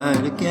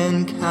outside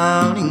again,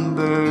 counting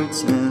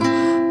birds, and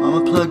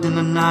Mama plugged in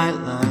a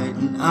nightlight,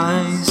 and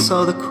I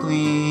saw the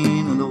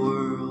queen of the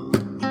world.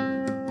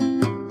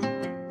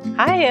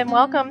 Hi, and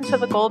welcome to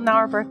the Golden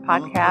Hour Birth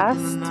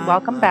Podcast.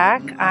 Welcome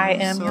back. I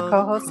am your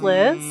co-host,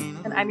 Liz.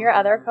 And I'm your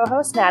other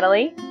co-host,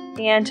 Natalie.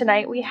 And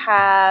tonight we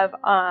have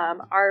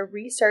our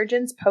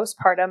Resurgence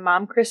Postpartum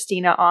mom,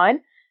 Christina, on.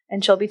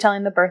 And she'll be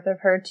telling the birth of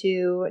her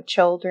two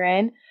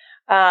children.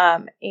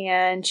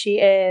 And she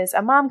is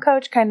a mom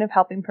coach, kind of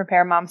helping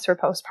prepare moms for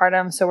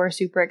postpartum. So we're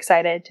super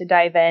excited to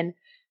dive in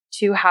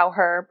to how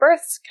her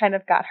births kind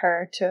of got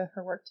her to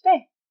her work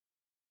today.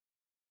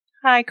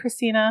 Hi,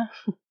 Christina.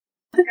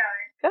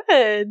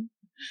 Good.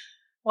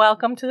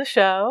 Welcome to the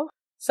show.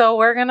 So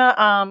we're going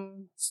to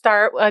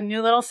start a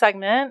new little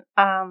segment,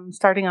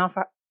 starting off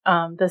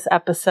this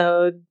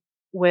episode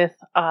with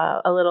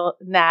a little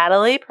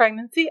Natalie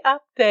pregnancy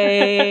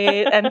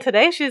update. And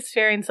today she's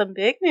sharing some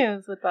big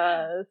news with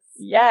us.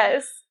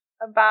 Yes.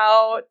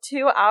 About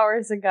 2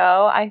 hours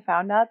ago, I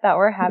found out that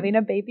we're having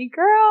a baby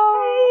girl.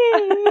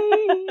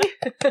 Yay.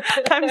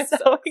 I'm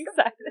so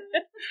excited.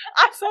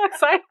 I'm so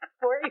excited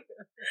for you.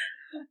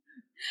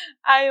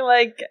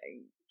 I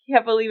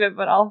can't believe it,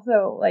 but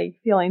also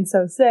feeling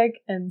so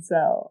sick. And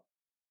so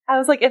I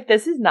was like, if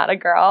this is not a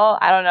girl,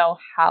 I don't know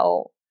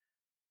how.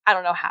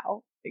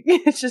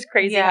 It's just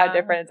crazy how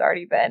different it's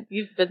already been.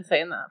 You've been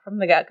saying that from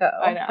the get-go.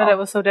 I know. But it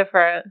was so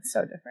different.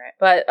 So different.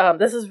 But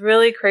this is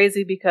really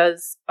crazy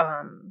because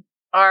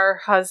our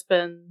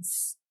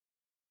husbands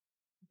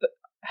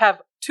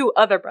have two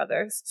other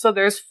brothers. So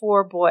there's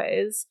 4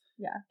 boys.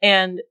 Yeah.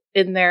 And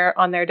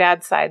on their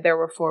dad's side, there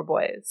were 4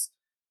 boys.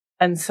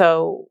 And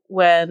so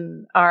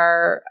when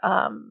our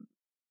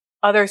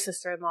other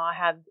sister-in-law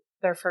had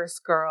their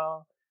first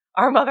girl,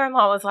 our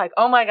mother-in-law was like,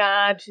 oh my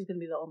God, she's going to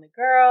be the only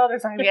girl.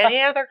 There's not going to be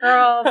any other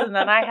girls. And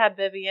then I had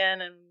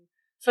Vivian. And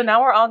so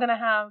now we're all going to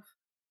have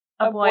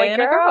a boy and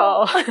a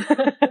girl.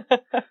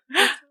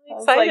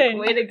 It's really exciting.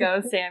 Way to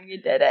go, Sam. You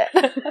did it.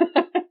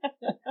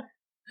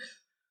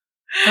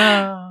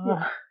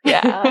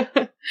 Yeah.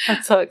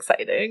 That's so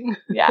exciting.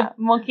 Yeah.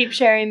 And we'll keep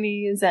sharing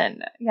these.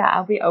 And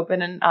I'll be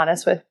open and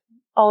honest with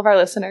all of our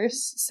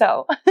listeners.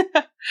 So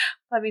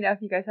let me know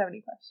if you guys have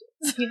any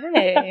questions.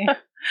 Yay.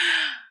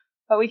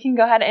 But we can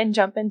go ahead and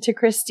jump into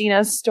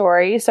Christina's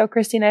story. So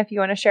Christina, if you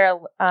want to share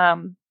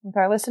with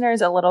our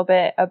listeners a little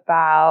bit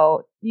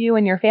about you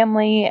and your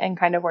family and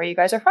kind of where you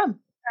guys are from.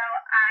 So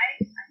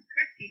I'm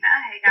Christina.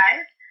 Hey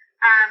guys.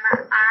 I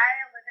live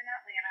in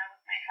Atlanta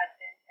with my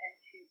husband and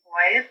 2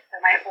 boys. So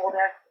my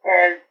oldest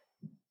is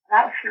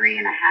about 3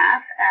 and a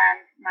half,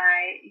 and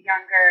my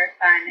younger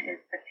son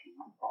is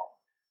 15 months old.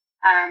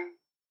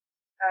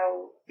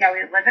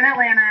 We live in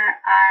Atlanta.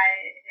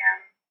 I am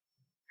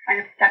kind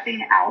of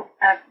stepping out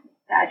of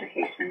the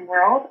education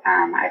world.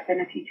 I've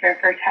been a teacher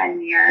for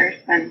 10 years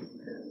and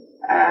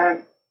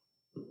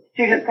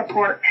student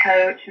support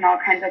coach and all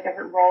kinds of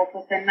different roles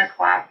within the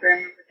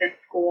classroom, within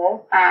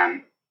school.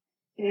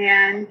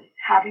 And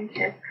having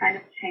kids kind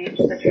of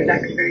changed the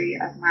trajectory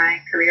of my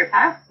career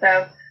path.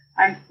 So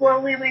I'm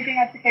slowly leaving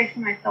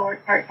education. I still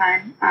work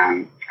part-time.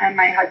 And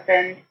my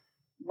husband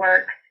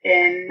works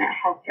in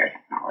healthcare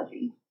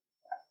technology.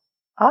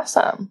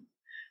 Awesome.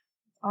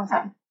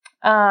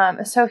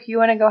 So if you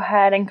want to go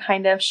ahead and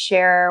kind of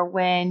share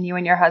when you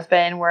and your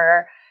husband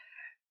were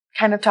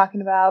kind of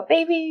talking about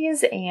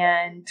babies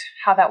and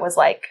how that was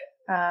like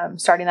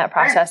starting that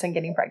process and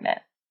getting pregnant.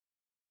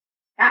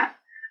 Yeah.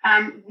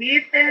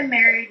 We've been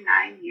married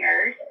 9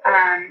 years,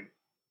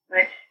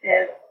 which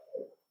is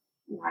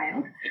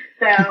wild.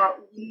 So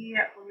when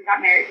we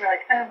got married, we're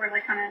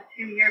on a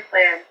 2-year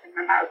plan, and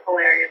then that was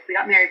hilarious. We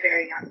got married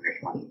very young. We were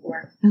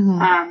 24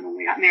 when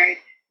we got married,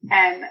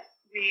 and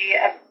we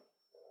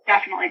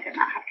definitely did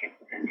not have kids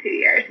within 2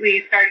 years.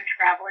 We started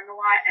traveling a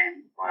lot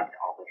and loved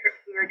all the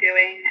trips we were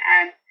doing,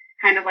 and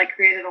kind of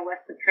created a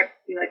list of trips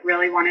we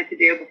really wanted to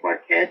do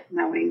before kids,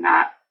 knowing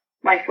that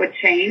life would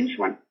change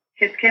once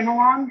kids came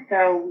along.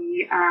 So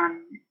we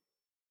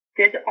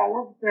did all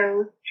of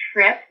those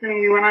trips, and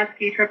we went on a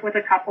ski trip with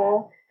a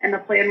couple, and the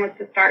plan was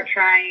to start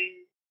trying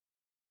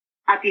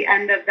at the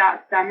end of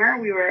that summer.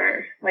 We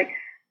were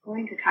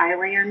going to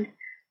Thailand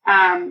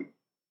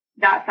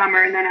that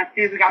summer, and then as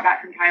soon as we got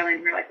back from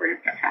Thailand, we were we're going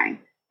to start trying.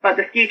 But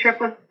the ski trip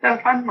was so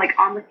fun.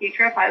 On the ski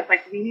trip, I was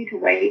we need to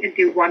wait and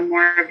do one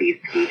more of these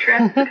ski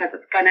trips because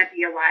it's going to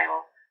be a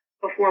while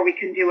before we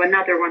can do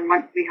another one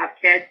once we have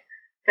kids.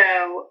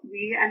 So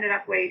we ended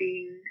up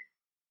waiting,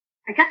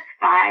 I guess,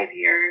 5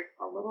 years,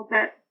 a little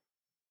bit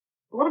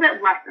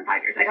less than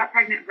 5 years. I got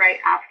pregnant right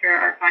after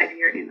our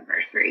 5-year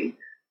anniversary,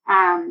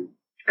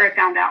 or I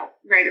found out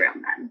right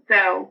around then.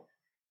 So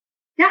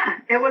yeah,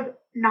 it was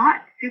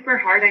not super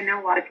hard. I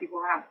know a lot of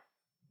people have,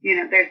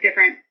 there's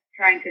different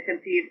trying to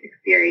conceive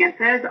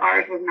experiences.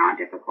 Ours was not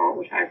difficult,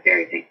 which I was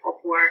very thankful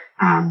for.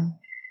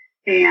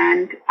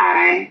 And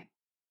I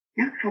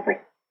felt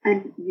like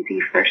an easy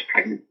first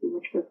pregnancy,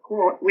 which was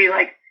cool. We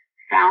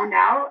found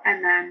out,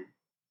 and then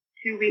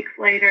 2 weeks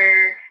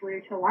later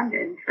flew to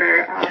London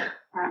for a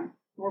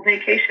little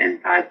vacation.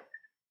 So I was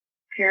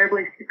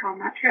terribly sick on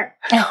that trip.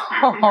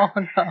 Oh,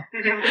 no.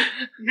 It was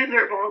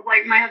miserable.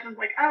 Like, my husband's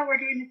like, oh, we're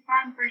doing this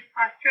fun first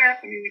class trip.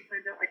 I mean, we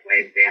planned it like way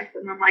in advance.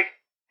 And I'm like,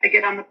 I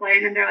get on the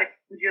plane and they're like,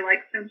 would you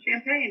like some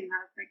champagne? And I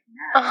was like,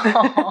 no.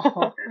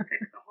 Oh. So it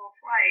takes the whole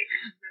flight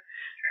and the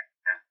trip.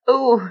 So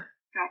Ooh,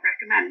 don't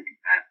recommend,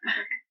 but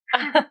it's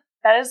okay.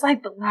 that is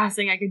like the last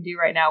thing I could do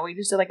right now. We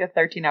just did like a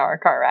 13-hour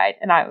car ride,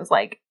 and I was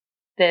like,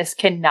 this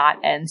cannot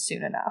end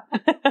soon enough. Yeah,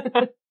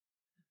 that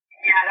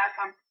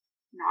sounds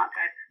not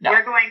good. No.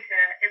 We're going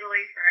to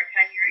Italy for our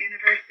 10-year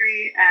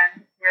anniversary,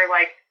 and we're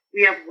like,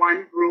 we have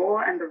one rule,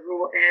 and the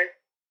rule is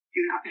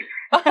do not be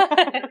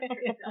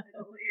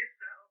Italy.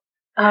 So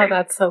Oh,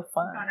 that's so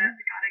fun. got a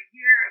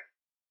year of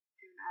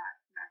do not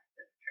mess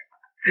this trip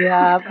up.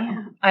 Yeah,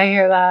 I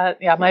hear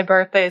that. Yeah, my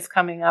birthday is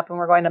coming up and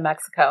we're going to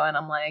Mexico, and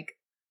I'm like,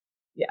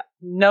 yeah,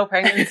 no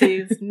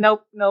pregnancies.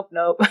 Nope. Yeah, and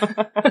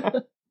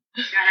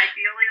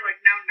ideally, like,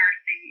 no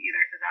nursing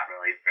either, because that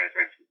really throws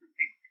wrenches and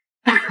things.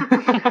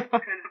 Kind of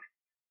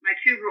my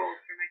 2 rules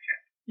for my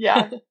trip.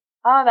 Yeah.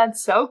 Oh,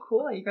 that's so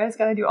cool. You guys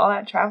got to do all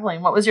that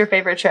traveling. What was your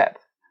favorite trip?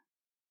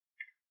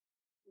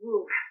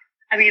 Ooh.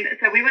 I mean,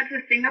 so we went to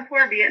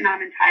Singapore,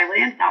 Vietnam, and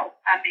Thailand. That was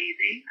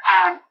amazing.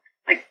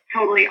 Like,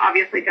 totally,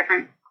 obviously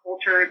different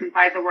cultures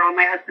inside the world.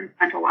 My husband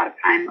spent a lot of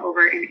time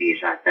over in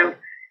Asia, so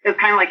it was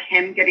kind of like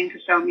him getting to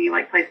show me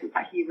like places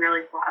that he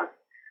really loves.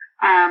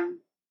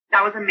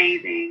 That was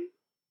amazing.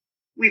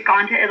 We've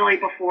gone to Italy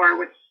before,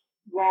 which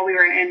while we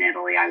were in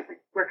Italy, I was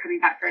like, we're coming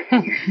back for our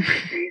 10-year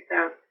anniversary.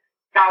 So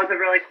that was a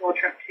really cool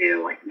trip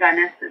too. Like,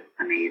 Venice is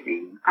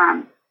amazing.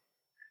 I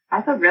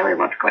also really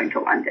loved going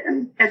to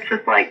London. It's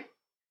just like,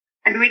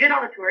 I mean, we did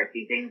all the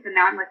touristy things, and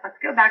now I'm like, let's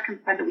go back and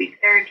spend a week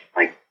there and just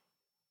like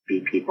be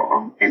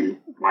people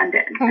in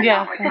London. And Yeah,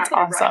 not, like, that's have to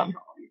rush awesome. to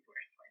all these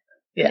tourist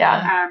places.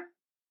 Yeah.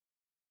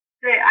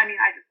 So, I mean,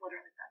 I just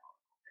literally said all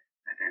the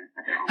places I've been.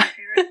 They're all my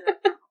favorites.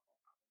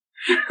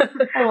 So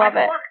I love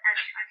it. I love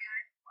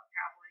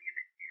traveling and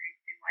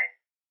experiencing life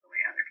the way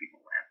other people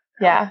live. So.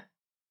 Yeah.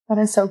 That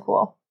is so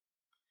cool.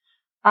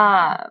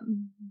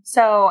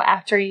 So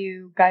after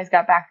you guys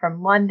got back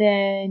from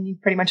London, you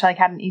pretty much like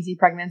had an easy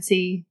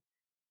pregnancy.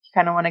 You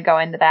kind of want to go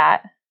into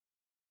that.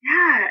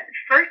 Yeah.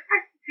 First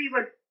pregnancy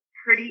was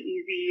pretty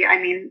easy. I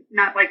mean,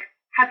 not like,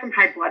 had some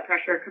high blood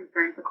pressure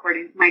concerns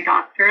according to my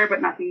doctor,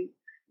 but nothing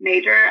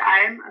major.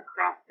 I'm a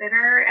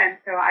CrossFitter, and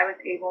so I was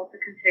able to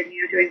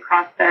continue doing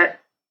CrossFit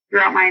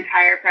throughout my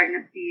entire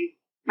pregnancy.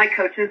 My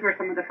coaches were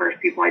some of the first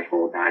people I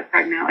told that I was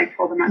pregnant. I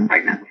told them I was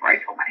pregnant before I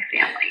told my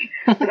family.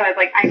 Because I was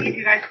like, I need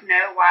you guys to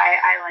know why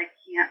I like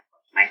can't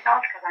push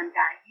myself because I'm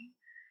dying.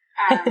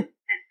 And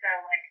so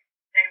like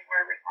they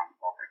were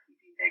responsible for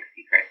keeping big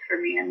secrets for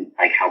me and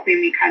like helping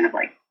me kind of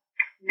like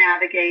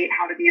navigate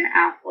how to be an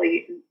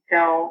athlete and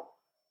still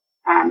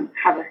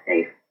have a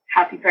safe,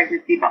 happy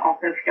pregnancy, but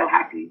also feel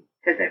happy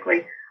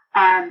physically.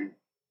 So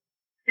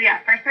yeah,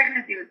 first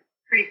pregnancy was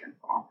pretty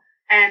simple.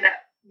 And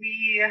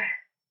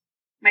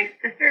my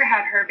sister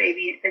had her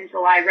baby in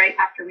July right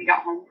after we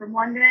got home from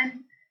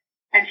London.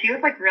 And she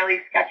was like really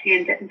sketchy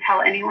and didn't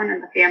tell anyone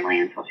in the family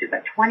until she was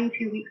like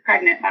 22 weeks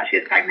pregnant that she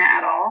was pregnant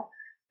at all.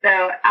 So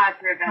as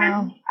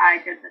revenge, I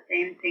did the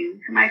same thing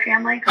to my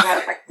family because I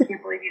was like, I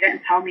can't believe you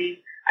didn't tell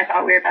me. I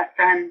thought we were best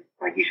friends.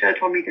 Like, you should have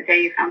told me the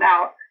day you found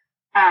out.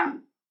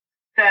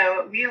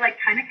 So we like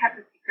kind of kept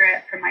the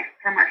secret from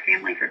our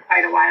family for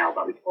quite a while,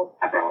 but we told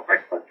several of our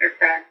closer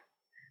friends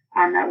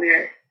that we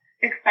were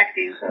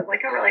expecting. So it was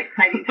like a really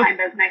exciting time,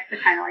 but it was nice to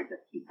kind of like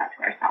just keep that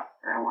to ourselves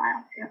for a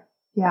while too.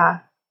 Yeah.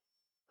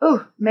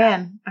 Oh,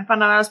 man. I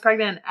found out I was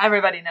pregnant.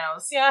 Everybody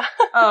knows. Yeah.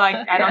 Oh,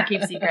 I don't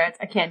keep secrets.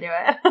 I can't do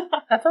it.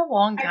 That's a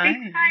long time. I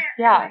think if I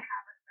Yeah. have a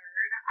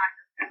third, I'm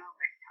just going to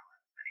like tell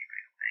everybody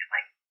right away.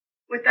 Like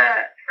with the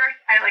first,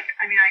 I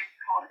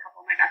called a couple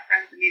of my best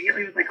friends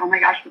immediately. Was like, oh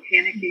my gosh, we're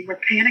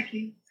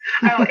panicking.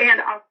 Oh, and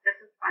this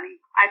is funny.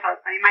 I thought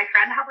it was funny. My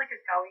friend had like a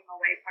going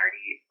away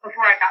party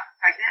before I got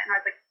pregnant, and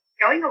I was like,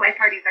 going away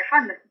parties are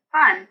fun. This is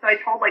fun. So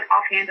I told like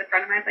offhand a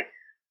friend of mine, I was like,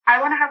 I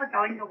want to have a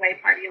going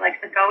away party, like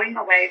a going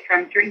away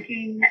from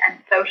drinking and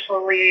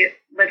socially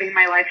living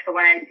my life the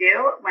way I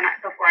do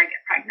before I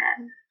get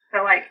pregnant.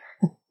 So like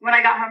when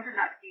I got home from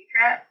that ski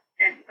trip,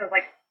 and it was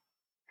like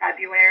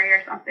February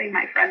or something,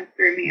 my friends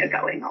threw me a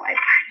going away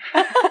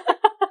party. I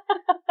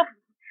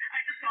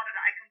just thought of it.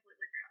 I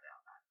completely forgot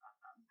about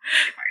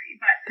that party.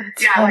 But That's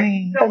yeah,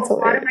 funny. like so That's a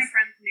lot of hilarious. my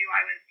friends knew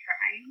I was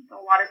trying. So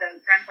a lot of those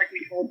friends like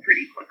we told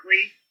pretty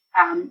quickly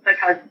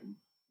because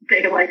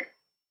they like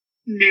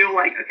knew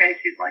like, okay,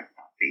 she's like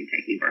being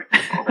taking birth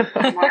control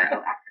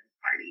tomorrow after the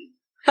party.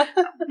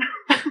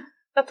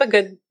 That's a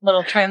good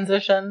little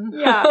transition.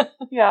 Yeah.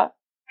 Yeah.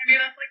 I mean,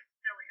 that's like the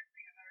silliest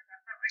thing I've ever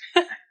done. But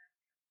like,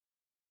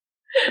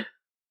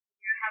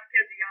 you have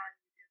kids young,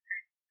 you do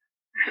crazy.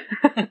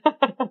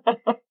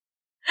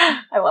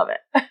 I love it.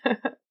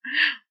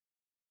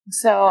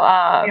 So,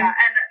 Yeah,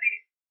 and the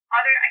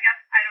other, I guess,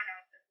 I don't know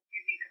if this is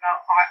unique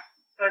about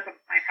both of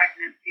my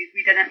pregnancies.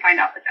 We didn't find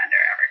out the gender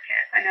of our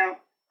kids. I know,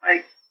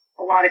 like,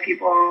 a lot of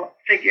people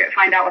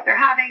find out what they're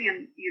having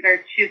and either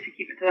choose to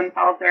keep it to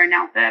themselves or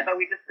announce it, but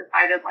we just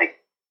decided, like,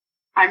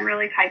 I'm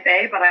really type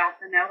A, but I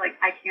also know, like,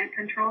 I can't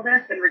control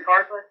this. And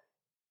regardless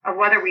of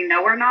whether we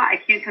know or not, I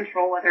can't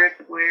control whether it's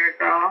a boy or a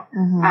girl.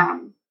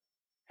 Mm-hmm.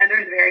 And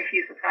there's very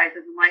few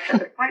surprises in life at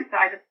this point. So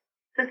I just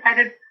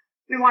decided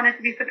we wanted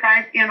to be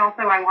surprised. And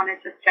also I wanted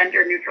just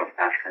gender neutral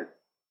stuff because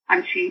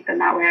I'm cheap and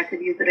that way I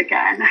could use it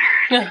again.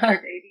 Our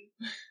baby.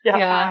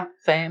 Yeah,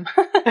 same.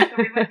 So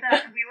we went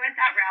that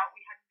route.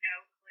 We had no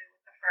clue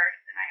with the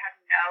first, and I had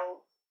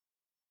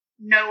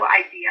no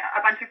idea.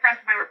 A bunch of friends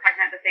of mine were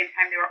pregnant at the same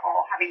time. They were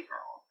all having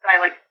girls. So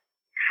I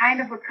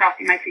kind of was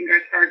crossing my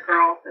fingers for a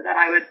girl so that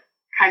I would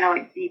kind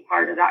of be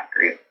part of that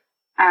group.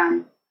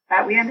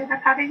 But we ended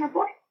up having a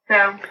boy.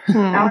 So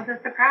that was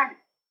a surprise.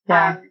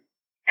 Yeah.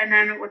 And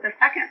then with the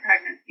second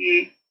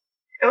pregnancy,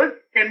 it was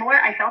similar.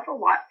 I felt a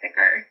lot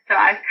sicker. So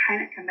I was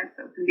kind of convinced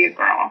it was going to be a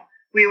girl.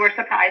 We were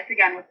surprised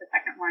again with the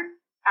second one.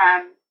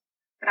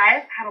 But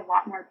I had a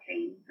lot more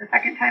pain the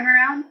second time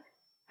around.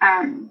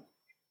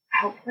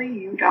 Hopefully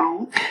you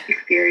don't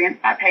experience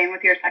that pain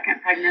with your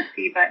second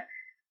pregnancy, but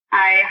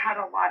I had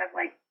a lot of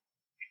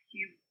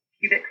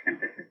pubic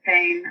symphysis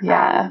pain.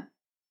 Yeah.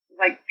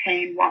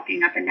 Pain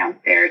walking up and down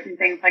stairs and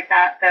things like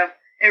that. So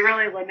it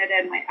really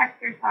limited my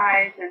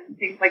exercise and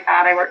things like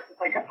that. I worked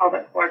with a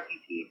pelvic floor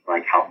PT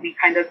to help me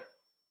kind of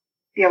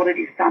be able to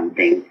do some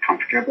things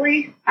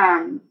comfortably.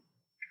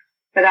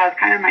 But that was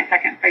kind of my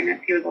second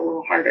pregnancy was a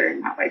little harder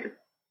in that way, just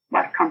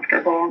less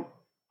comfortable.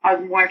 I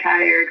was more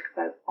tired because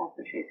I was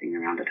also chasing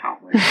around a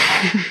toddler.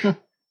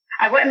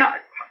 I wouldn't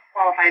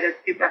qualify it as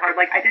super hard.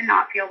 I did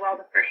not feel well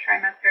the first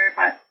trimester,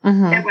 but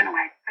it went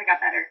away. I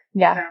got better.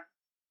 Yeah. So.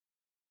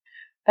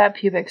 That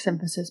pubic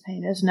symphysis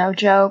pain is no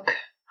joke.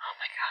 Oh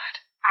my God.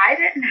 I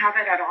didn't have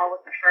it at all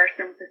with the first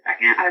and with the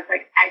second. I was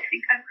like, I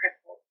think I'm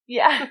crippled.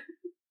 Yeah.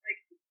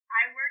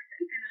 I worked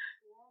in a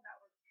school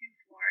that was 2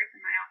 floors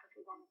and my office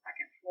was on the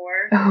second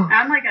floor. Oh.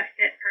 I'm a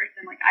fit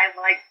person. I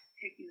like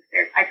taking the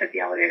stairs. I took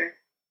the elevator.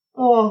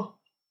 Oh.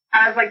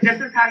 I was like, this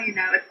is how you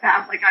know it's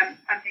bad.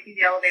 I'm taking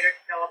the elevator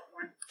to go up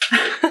one.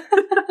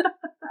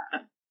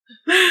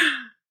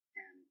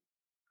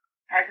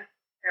 And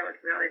it was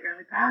really,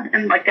 really bad.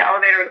 And the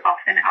elevator was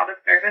often out of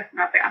service. And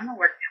I was like, I'm going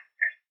to work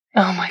downstairs.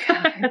 Oh my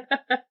God.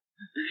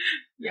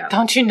 Yeah.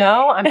 Don't you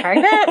know I'm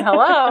pregnant?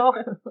 Hello.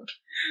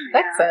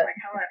 Fix it.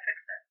 Hello, fix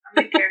it.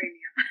 Somebody carry me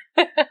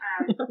up.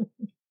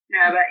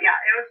 No, but yeah,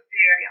 it was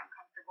very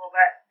uncomfortable.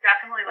 But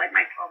definitely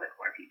my pelvic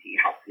floor PT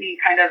helped me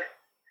kind of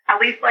at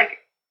least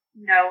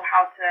know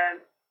how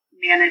to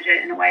manage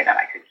it in a way that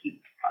I could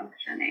keep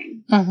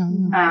functioning.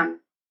 Mm-hmm.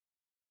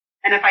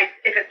 And if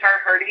it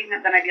started hurting,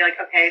 then I'd be like,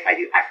 okay, if I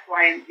do X,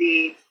 Y, and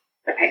Z,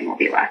 the pain will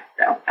be less.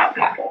 So that was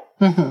helpful.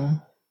 Mm-hmm.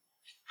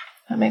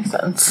 That makes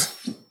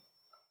sense.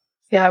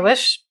 Yeah, I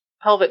wish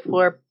pelvic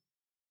floor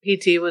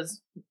PT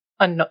was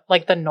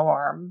the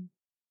norm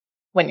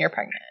when you're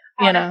pregnant.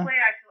 Honestly,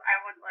 I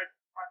would love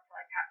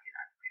to tattoo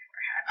that on my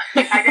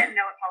forehead. I didn't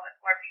know what pelvic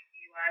floor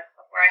PT was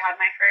before I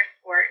had my first,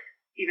 or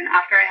even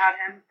after I had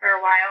him for a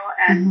while.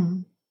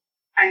 And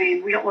I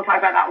mean, we'll talk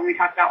about that when we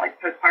talk about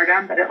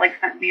postpartum, but it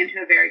sent me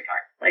into a very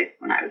dark place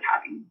when I was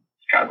having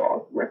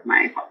struggles with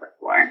my pelvic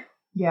floor.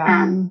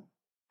 Yeah.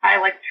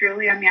 I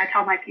truly, I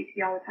tell my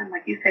PT all the time,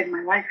 you saved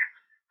my life.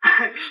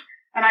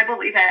 And I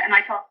believe it. And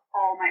I tell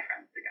all my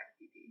friends to go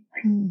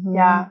to PT.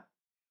 Yeah.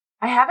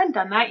 I haven't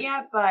done that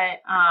yet,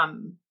 but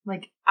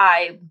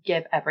I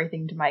give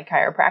everything to my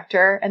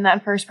chiropractor in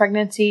that first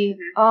pregnancy.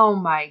 Mm-hmm. Oh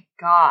my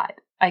God.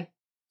 I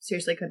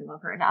seriously couldn't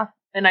love her enough.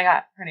 And I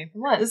got her name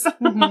from Liz.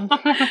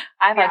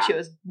 I thought she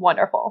was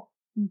wonderful.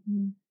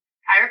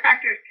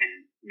 Chiropractors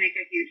can make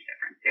a huge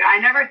difference too. I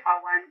never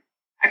saw one.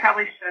 I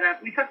probably should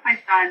have. We took my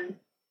son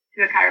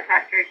to a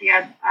chiropractor. He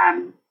had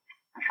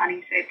a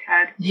funny shaped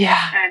head.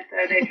 Yeah. And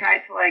so they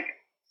tried to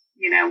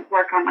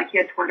work on he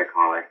had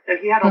torticollis. So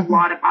he had a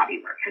lot of body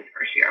work his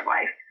first year of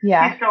life.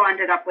 Yeah. He still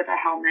ended up with a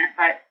helmet,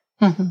 but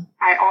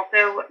I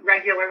also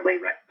regularly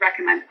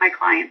recommend my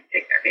clients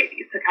take their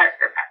babies to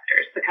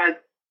chiropractors because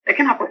it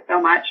can help with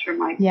so much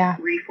from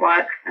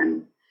reflux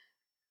and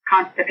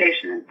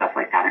constipation and stuff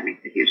like that. It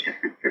makes a huge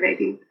difference for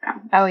babies. So.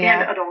 Oh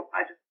yeah. And adults,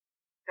 I just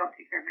don't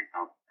take care of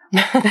myself.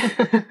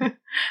 So.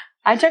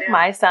 I took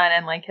my son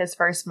in his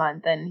first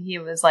month and he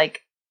was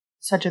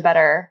such a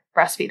better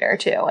breastfeeder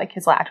too.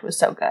 His latch was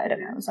so good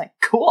and I was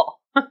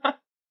cool.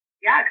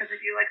 Yeah, because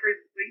if you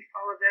release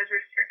all of those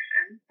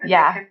restrictions, then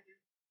yeah, you can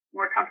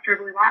more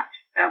comfortably latch.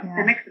 So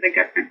it makes a big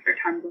difference for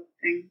tons of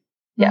things.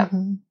 Yeah.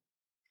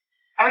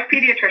 I wish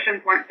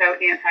pediatricians weren't so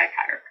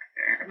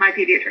anti-chiropractor. My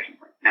pediatricians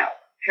were no,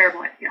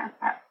 terrible idea.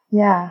 But.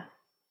 Yeah.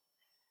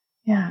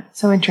 Yeah.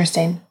 So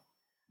interesting.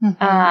 Is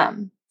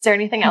there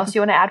anything else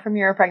you want to add from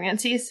your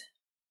pregnancies?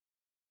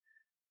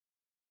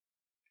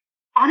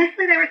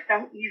 Honestly, they were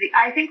so easy.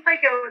 I think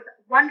it was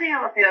one thing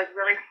I will say that was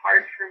really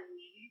hard for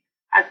me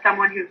as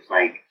someone who's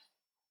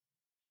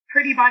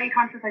pretty body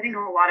conscious. I think a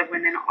lot of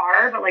women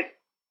are, but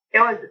it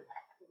was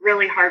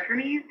really hard for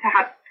me to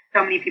have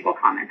so many people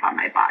comment on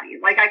my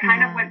body. I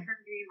kind of went from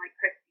being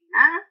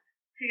Christina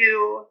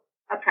to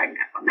a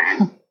pregnant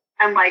woman.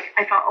 And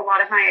I felt a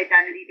lot of my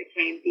identity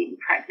became being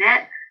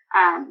pregnant.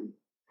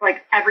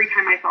 like every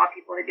time I saw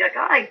people, they'd be like,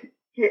 oh, I'm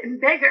getting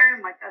bigger.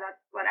 I'm like, oh, that's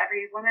what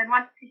every woman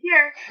wants to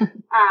hear.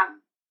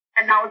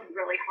 And that was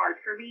really hard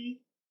for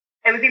me.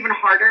 It was even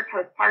harder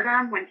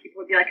postpartum when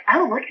people would be like,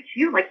 oh, look at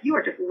you. Like, you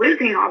are just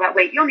losing all that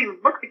weight. You don't even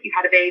look like you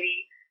had a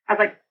baby. I was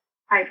like,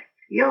 I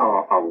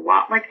feel a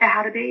lot like I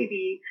had a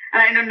baby.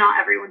 And I know not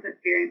everyone's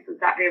experience is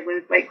that they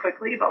lose weight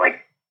quickly, but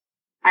like,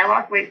 I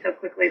lost weight so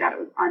quickly that it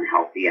was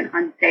unhealthy and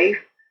unsafe.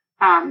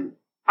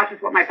 That's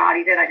just what my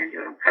body did. I didn't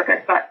do it on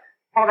purpose. But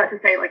all that to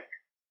say, like,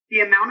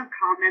 the amount of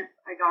comments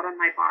I got on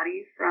my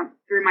body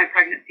through my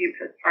pregnancy and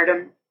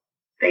postpartum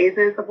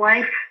phases of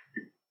life,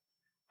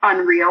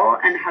 unreal,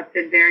 and has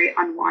been very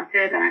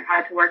unwanted. And I've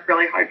had to work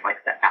really hard to like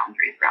set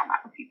boundaries around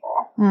that with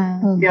people.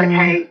 Mm-hmm. Be like,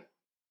 hey,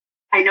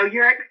 I know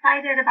you're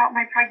excited about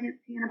my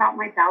pregnancy and about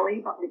my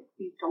belly, but like,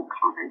 please don't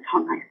comment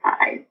on my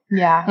size.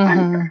 Yeah.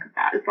 And stuff like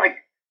that. It's like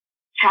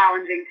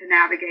challenging to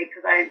navigate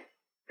because I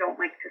don't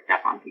like to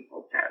step on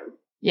people's toes.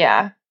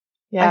 Yeah.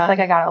 Yeah. I feel like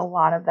I got a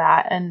lot of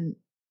that. And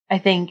I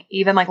think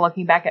even like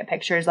looking back at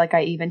pictures, like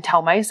I even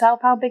tell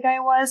myself how big I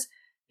was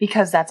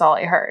because that's all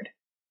I heard.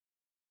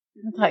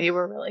 I thought you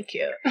were really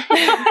cute. I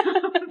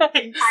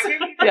didn't even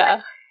take a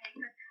ton of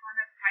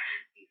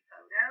pregnancy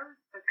photos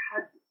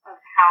because of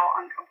how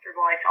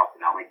uncomfortable I felt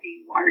about like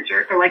being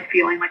larger or like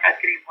feeling like I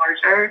was getting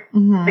larger.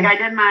 Mm-hmm. Like I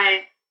did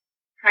my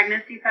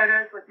pregnancy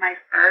photos with my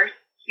first.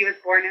 He was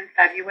born in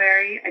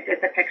February. I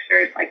did the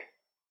pictures like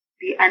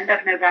the end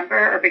of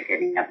November or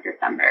beginning of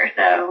December.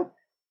 So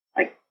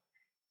like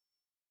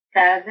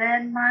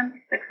 7 months,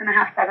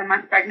 6.5, 7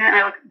 months pregnant. And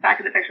I look back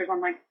at the pictures.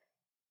 I'm like,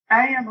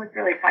 I look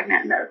really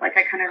pregnant in those. Like,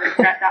 I kind of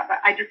regret that, but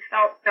I just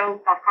felt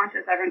so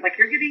self-conscious. Everyone's like,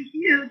 you're getting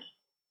huge.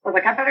 I was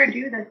like, I better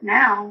do this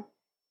now.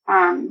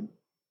 And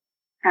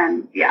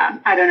yeah,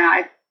 I don't know.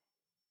 I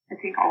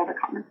think all the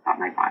comments about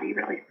my body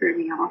really threw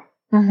me off.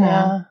 Mm-hmm.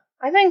 Yeah.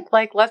 I think,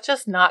 like, let's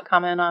just not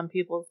comment on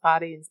people's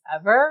bodies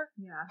ever.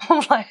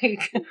 Yeah.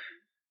 Like,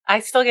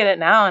 I still get it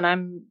now, and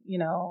I'm,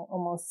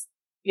 almost,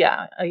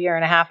 a year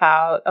and a half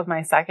out of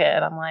my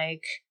second. I'm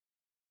like,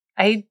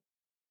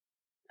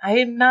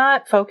 I'm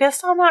not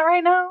focused on that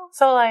right now.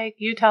 So like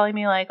you telling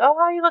me like, oh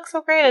wow, you look so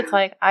great. It's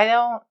like, I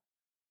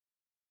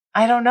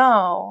don't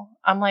know.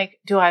 I'm like,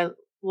 do I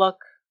look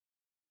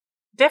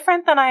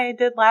different than I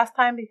did last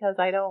time? Because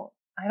I don't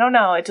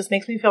know. It just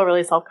makes me feel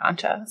really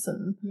self-conscious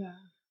and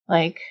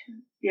like,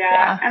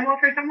 yeah. And well,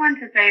 for someone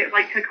to say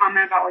like, to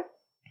comment about like,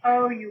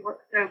 oh, you look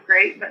so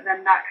great, but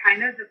then that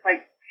kind of just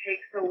like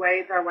takes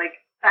away the like,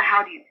 the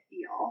how do you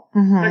feel?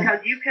 Mm-hmm.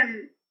 Because you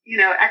can,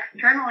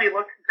 externally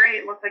look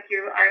great, look like you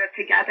are a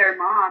together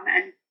mom,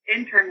 and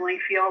internally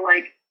feel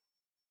like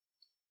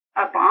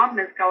a bomb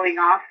is going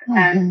off. Mm-hmm.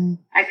 And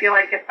I feel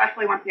like,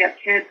 especially once we have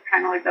kids,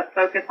 kind of like the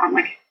focus on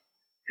like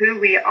who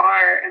we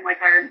are and like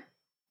our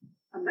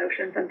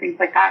emotions and things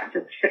like that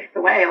just shifts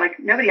away. Like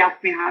nobody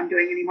asks me how I'm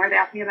doing anymore. They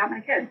ask me about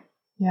my kids.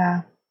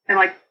 Yeah. And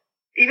like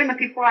even the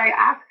people I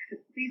ask to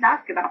please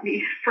ask about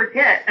me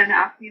forget and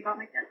ask me about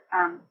my kids.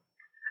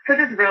 So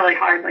it's just really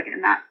hard, like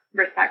in that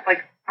respect,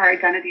 like our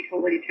identity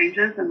totally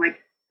changes and like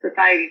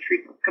society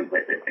treats us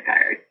completely like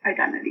our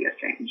identity has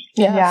changed.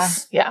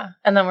 yes. Yeah.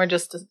 And then we're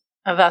just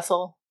a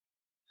vessel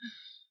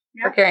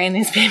for carrying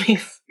these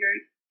babies. You're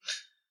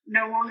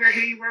no longer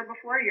who you were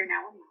before, you're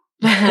now a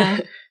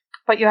mom.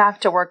 But you have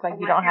to work like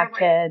unless you don't have like,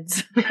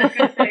 kids. I was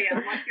going to say,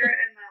 unless you're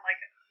in the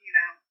like,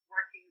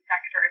 working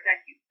sector,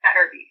 then you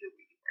better be who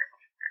you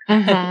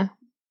were before. Mm-hmm.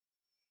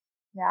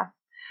 Yeah.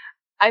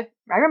 I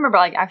remember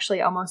like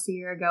actually almost a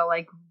year ago,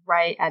 like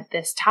right at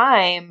this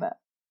time,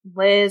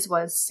 Liz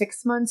was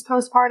 6 months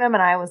postpartum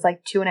and I was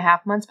like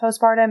 2.5 months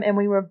postpartum. And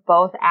we were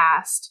both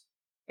asked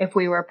if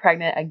we were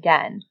pregnant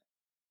again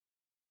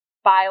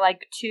by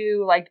like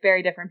two like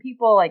very different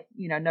people, like,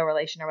 no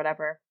relation or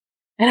whatever.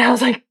 And I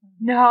was like,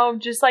 no,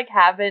 just like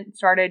haven't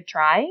started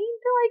trying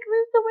to like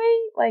lose the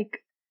weight.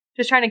 Like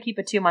just trying to keep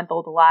a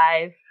 2-month-old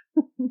alive.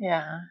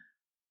 Yeah.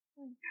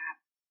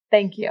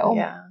 Thank you.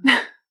 Yeah.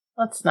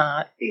 Let's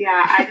not.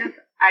 Yeah,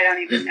 I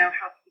don't even know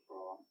how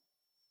people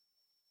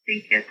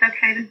think it's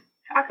okay to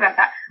talk about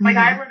that. Like,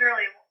 I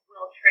literally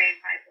will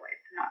train my voice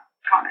to not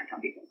comment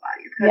on people's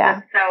bodies because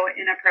it's so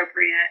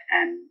inappropriate.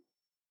 And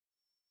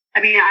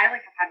I mean, I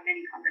like have had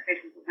many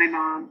conversations with my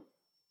mom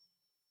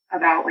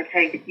about like,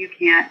 hey, you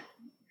can't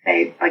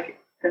say like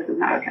this is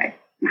not okay.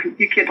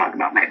 You can't talk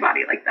about my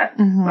body like this.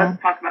 Mm-hmm.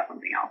 Let's talk about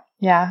something else.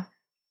 Yeah.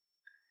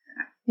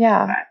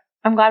 Yeah. But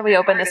I'm glad we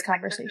opened this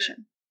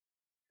conversation.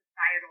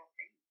 Societal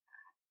thing.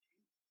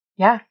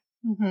 Yeah.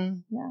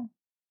 Mm-hmm. Yeah.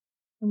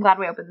 I'm glad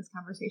we opened this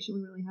conversation.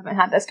 We really haven't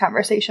had this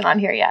conversation on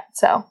here yet.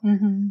 So I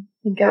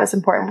think it was an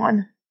important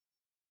one.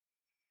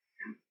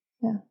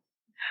 Yeah.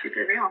 It's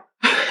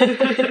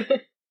real.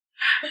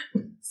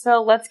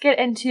 So let's get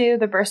into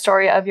the birth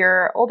story of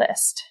your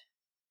oldest.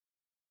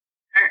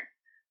 Sure.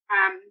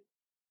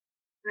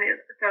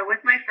 So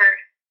with my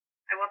first,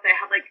 I will say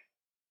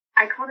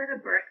I called it a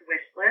birth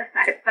wish list,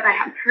 but I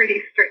had pretty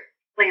strict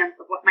plans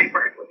of what my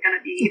birth was going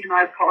to be, even though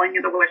I was calling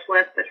it a wish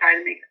list to try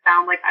to make it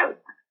sound like I was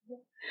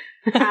flexible.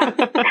 So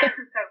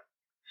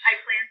I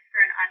planned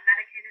for an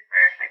unmedicated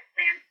birth. I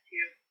planned to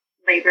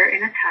labor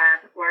in a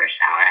tub or a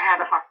shower. I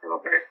had a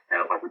hospital birth, so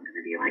it wasn't going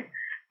to be like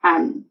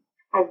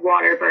a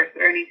water birth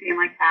or anything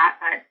like that,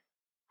 but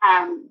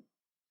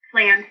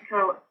planned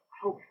to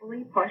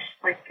hopefully push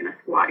like in a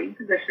squatting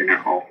position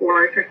or all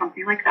fours or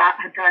something like that.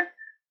 I've done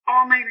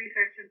all my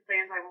research and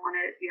plans. I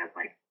wanted it to be as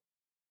like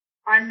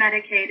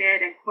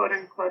unmedicated and quote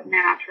unquote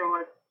natural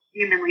as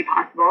humanly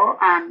possible.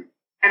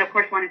 And of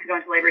course wanted to go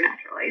into labor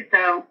naturally.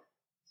 So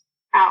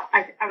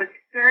I was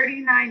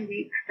 39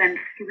 weeks and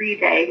 3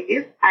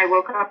 days. I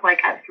woke up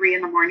like at 3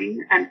 a.m,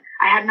 and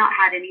I had not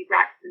had any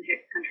Braxton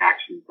Hicks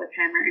contractions with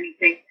him or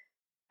anything.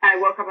 I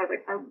woke up, I was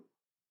like, oh,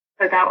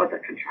 so that was a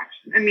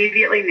contraction.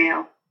 Immediately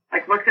knew,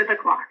 like looked at the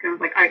clock and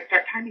was like, all right,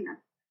 start timing them.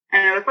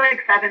 And it was like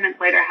 7 minutes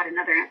later, I had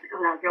another, and I was like,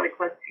 oh, that was really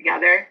close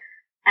together.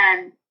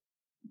 And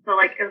so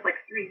like, it was like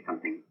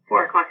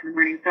 4 o'clock in the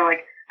morning. So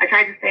like, I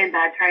tried to stay in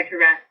bed, tried to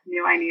rest,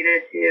 knew I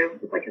needed to.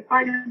 It was like, it's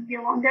probably going to be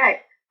a long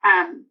day.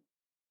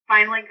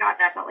 Finally got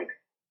up at like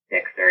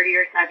 6:30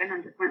 or 7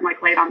 and just went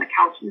like laid on the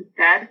couch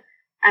instead.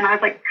 And I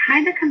was like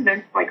kind of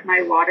convinced like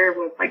my water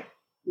was like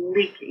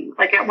leaking.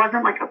 Like it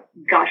wasn't like a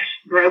gush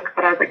broke,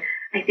 but I was like,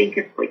 I think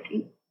it's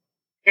leaking.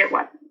 It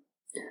wasn't.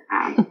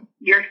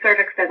 Your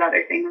cervix does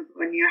other things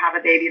when you have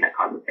a baby that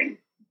causes things,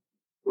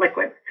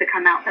 liquids to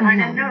come out. But I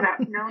didn't know that.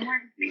 No one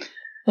warned me.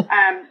 So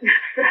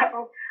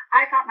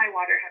I thought my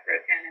water had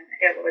broken and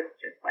it was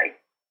just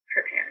like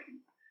preparing.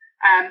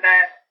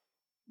 But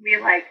we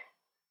like,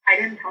 I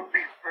didn't tell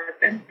my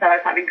husband that I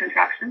was having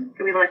contractions.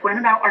 So we like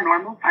went about our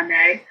normal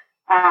Sunday,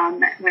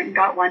 went and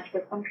got lunch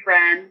with some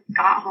friends,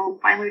 got home,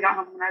 finally got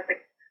home, and I was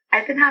like,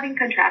 I've been having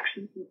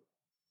contractions since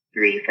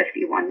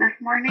 3:51 this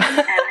morning,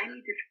 and I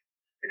need to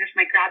finish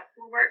my grad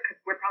school work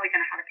because we're probably going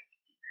to have a baby.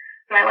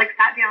 So I like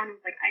sat down and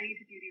was like, I need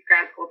to do these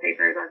grad school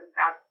papers. I was in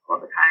grad school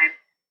at the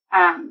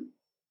time.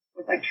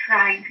 Was like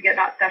trying to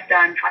get that stuff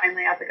done.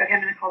 Finally, I was like, okay,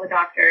 I'm going to call the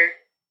doctor.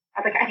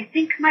 I was like, I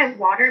think my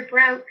water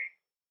broke.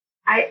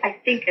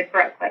 I think it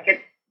broke. Like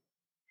it's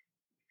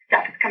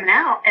stuff is coming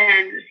out.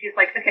 And she's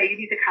like, okay, you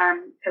need to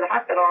come to the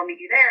hospital. I'll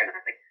meet you there. And I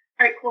was like,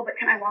 all right, cool. But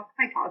can I walk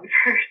my dog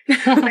first?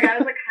 Like I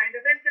was like kind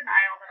of in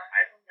denial that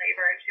I was in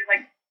labor. And she's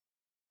like,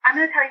 I'm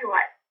going to tell you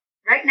what,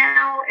 right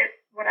now it's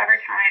whatever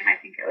time,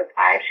 I think it was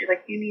 5. She's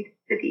like, you need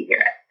to be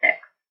here at 6.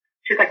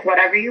 She's like,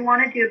 whatever you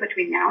want to do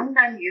between now and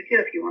then, you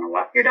do. If you want to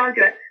walk your dog,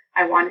 do it.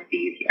 I want to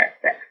see you here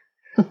at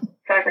 6.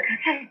 So I was like,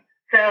 okay.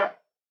 So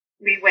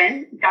we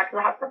went, got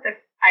to the hospital at 6.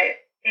 I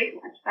ate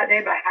lunch that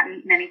day, but I hadn't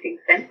eaten anything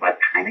since, so I was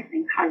kind of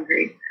getting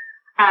hungry.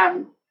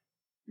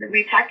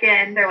 We check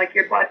in. They're like,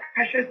 your blood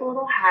pressure is a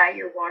little high.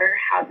 Your water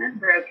hasn't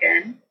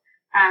broken.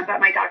 But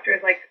my doctor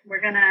is like, we're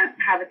going to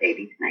have a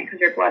baby tonight because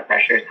your blood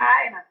pressure is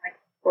high. And I'm like,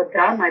 well,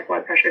 duh, my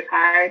blood pressure is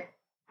high.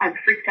 I'm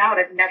freaked out.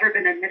 I've never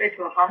been admitted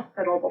to a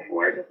hospital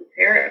before. This is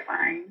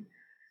terrifying.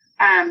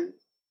 And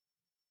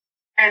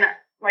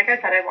like I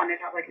said, I wanted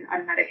to have like an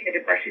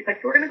unmedicated birth. She's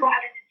like, so we're going to go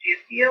ahead and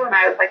induce you. And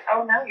I was like,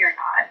 oh, no, you're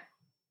not.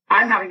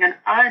 I'm having an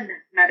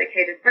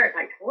unmedicated birth.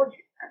 I told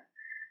you that.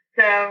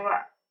 So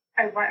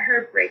I let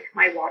her break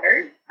my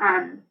water.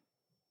 And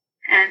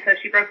so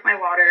she broke my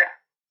water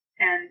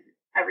and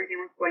everything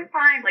was going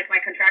fine. Like my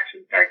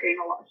contractions started getting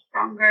a lot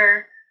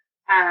stronger.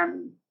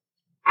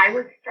 I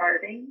was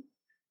starving.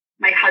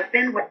 My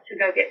husband went to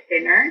go get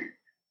dinner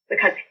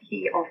because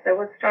he also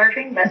was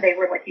starving, but they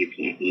were like, you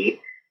can't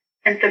eat.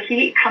 And so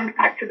he comes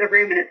back to the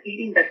room and is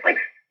eating this like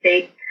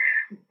steak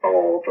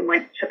bowl from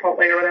like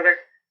Chipotle or whatever.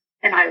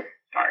 And I was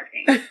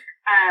starving.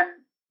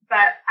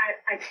 But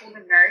I told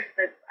the nurse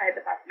that I had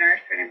the best nurse.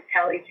 Her name's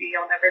Kelly G.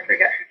 I'll never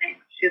forget her name.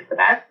 She's the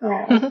best.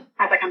 Yeah.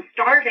 I was like, I'm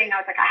starving.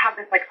 I was like, I have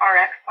this like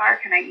RX bar.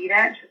 Can I eat it?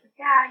 And she was like,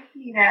 yeah, you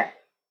can eat it.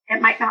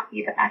 It might not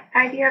be the best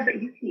idea, but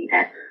you can eat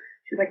it.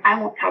 She was like, I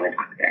won't tell the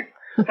doctor.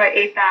 So I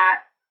ate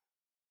that.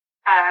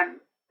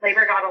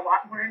 Labor got a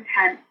lot more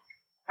intense.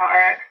 The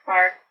RX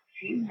bar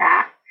came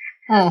back.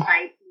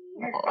 Bite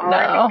me as all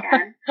I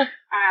can.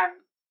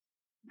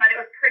 But it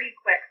was pretty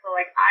quick. So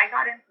like I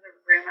got into the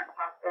room at the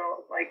hospital.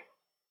 It was like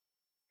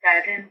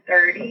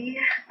 7:30.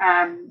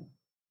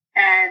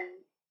 And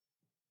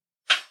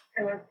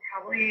it was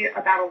probably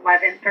about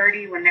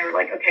 11:30 when they were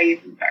like, okay, you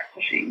can start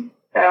pushing.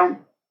 So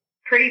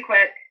pretty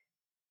quick,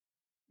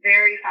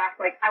 very fast.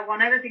 Like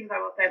one of the things I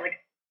will say, like,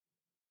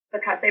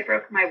 because they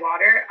broke my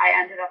water,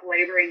 I ended up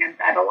laboring in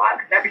bed a lot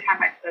because every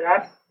time I stood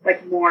up,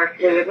 like more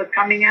fluid was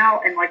coming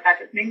out. And like that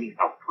just made me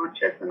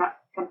self-conscious. And that's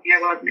something I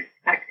wasn't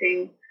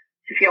expecting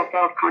to feel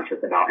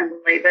self-conscious about in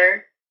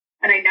labor.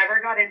 And I never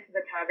got into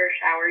the tub or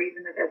shower,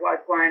 even though there was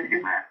one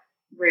in that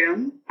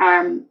room.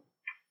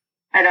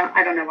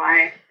 I don't know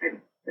why I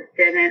just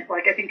didn't.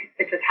 Like, I think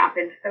it just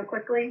happened so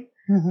quickly.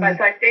 Mm-hmm. But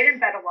so I stayed in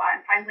bed a lot.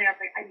 And finally I was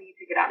like, I need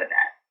to get out of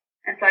bed.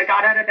 And so I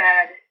got out of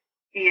bed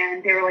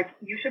and they were like,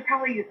 you should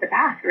probably use the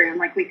bathroom.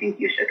 Like, we think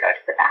you should go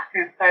to the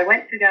bathroom. So I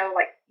went to go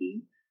like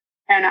pee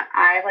and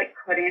I like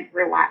couldn't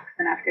relax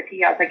enough to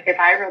pee. I was like, if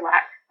I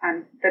relax,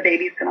 the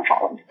baby's going to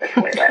fall into the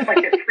toilet.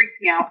 Like, it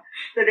freaked me out.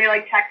 So they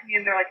like checked me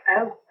and they're like,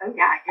 oh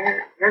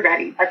yeah, you're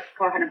ready. Let's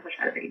go ahead and push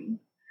out a baby.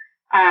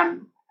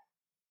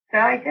 So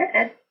I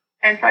did.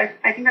 And so I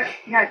think that,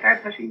 I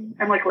started pushing.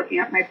 I'm like looking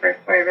at my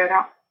first story I wrote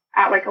out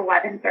at like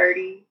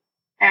 11:30.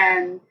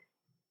 And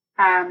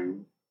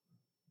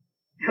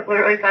it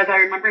literally says, I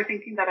remember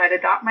thinking that I'd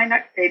adopt my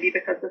next baby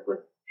because this was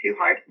too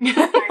hard. I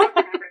don't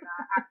remember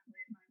that,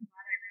 actually. I'm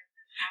glad I wrote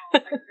this out,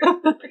 like,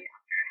 recently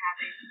after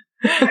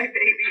having my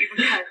baby,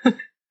 because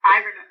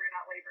I remember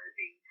that labor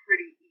being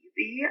pretty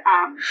easy.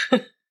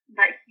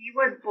 But he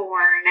was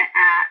born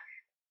at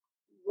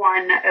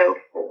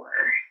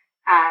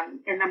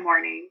 1:04 in the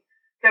morning.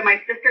 So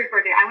my sister's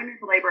birthday, I went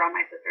into labor on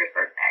my sister's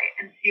birthday,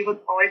 and she was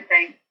always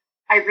saying,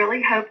 I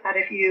really hope that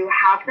if you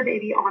have the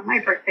baby on my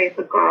birthday, it's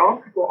a girl,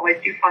 because we'll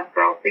always do fun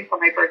girl things on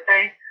my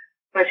birthday.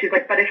 But she's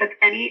like, but if it's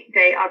any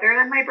day other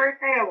than my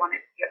birthday, I want it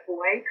to be a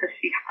boy, because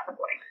she has a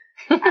boy.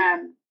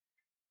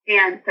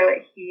 And so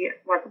he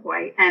was a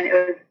boy. And it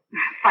was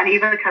funny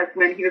because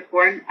when he was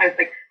born, I was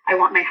like, I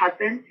want my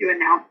husband to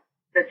announce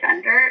the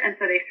gender. And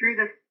so they threw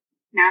this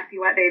nasty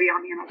wet baby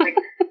on me, and I was like,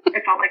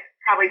 it felt like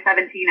probably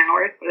 17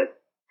 hours, but it was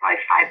probably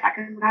 5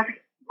 seconds. And I was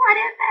like, what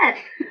is it?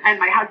 And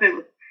my husband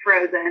was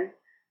frozen,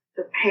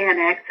 just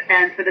panicked.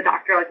 And so the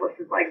doctor like lifts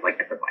his legs like,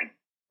 it's a boy.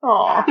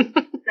 Aww.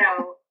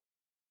 So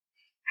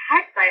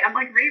hindsight, I'm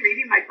like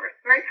rereading my birth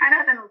story kind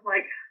of, and it was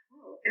like,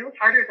 oh, it was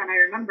harder than I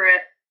remember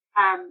it.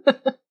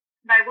 But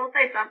I will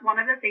say one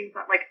of the things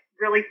that like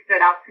really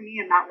stood out to me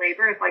in that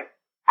labor is like,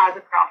 as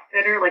a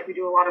CrossFitter, like we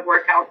do a lot of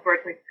workouts where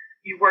it's like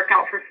you work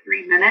out for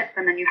 3 minutes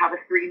and then you have a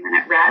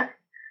 3-minute rest.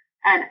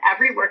 And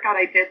every workout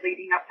I did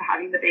leading up to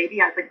having the baby,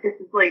 I was like, this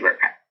is labor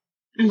prep.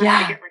 Yeah.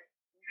 I get like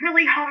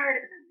really hard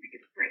and then it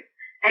gets great.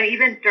 And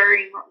even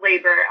during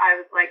labor, I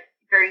was like,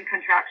 during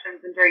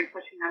contractions and during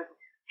pushing, I was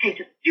like, hey,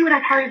 just do it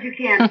as hard as you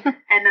can.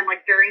 And then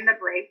like during the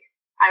break,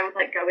 I would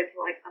like go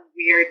into like some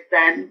weird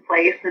Zen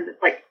place and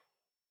just like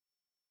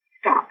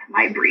stop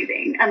my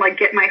breathing and like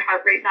get my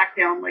heart rate back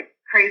down like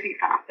crazy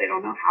fast. I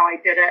don't know how I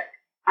did it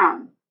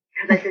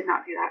because I did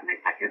not do that in my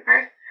second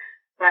birth.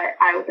 But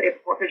I was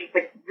able to just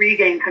like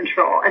regain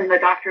control. And the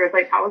doctor was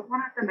like, that was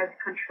one of the most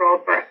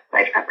controlled births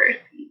I've ever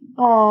seen.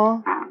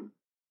 Oh,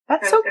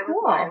 that's so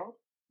cool.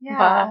 Yeah.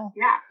 Wow.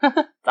 Yeah.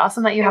 It's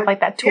awesome that you have like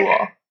that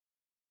tool.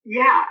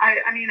 Yeah.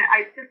 I mean,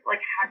 I just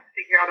like had to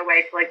figure out a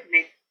way to like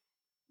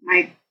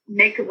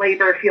make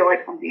labor feel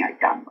like something I'd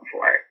done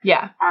before.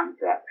 Yeah. So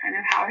that's kind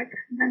of how I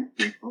convinced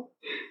myself.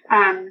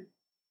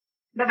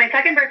 But my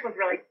second birth was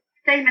really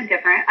same and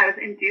different. I was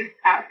induced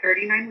at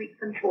 39 weeks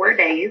and 4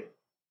 days.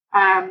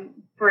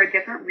 For a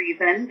different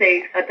reason.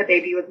 They said the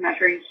baby was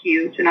measuring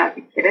huge and I had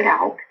to get it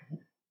out.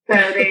 So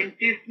they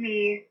induced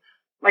me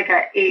like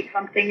at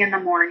 8-something in the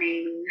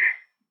morning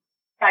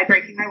by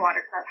breaking my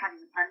water because I was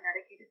having an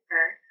unmedicated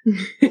birth.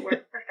 It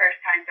was the first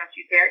time, don't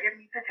you dare give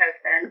me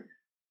Pitocin.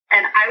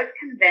 And I was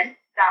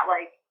convinced that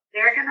like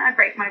they're going to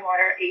break my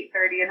water at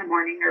 8:30 in the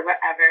morning or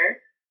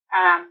whatever.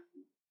 And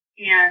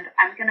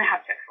I'm going to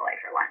have Chick-fil-A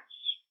for lunch.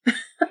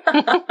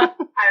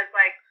 I was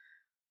like,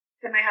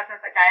 so my husband's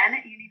like, Diane,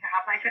 you need to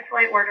have my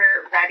Chick-fil-A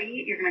order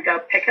ready. You're going to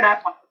go pick it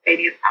up once the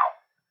baby is out.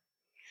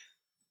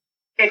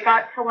 It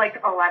got to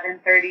like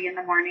 11:30 in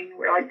the morning.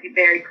 We're like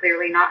very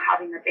clearly not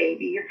having the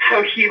baby.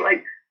 So he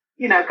like,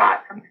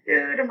 got some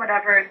food and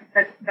whatever. And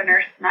the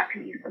nurse snuck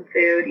me some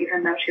food,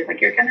 even though she was like,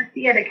 you're going to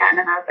see it again.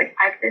 And I was like,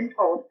 I've been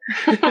told.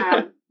 But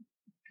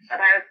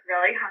I was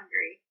really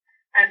hungry.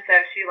 And so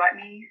she let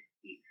me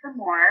eat some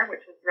more,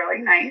 which was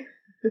really nice.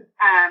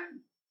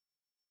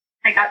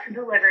 I got to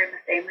deliver in the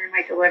same room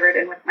I delivered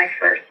in with my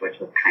first, which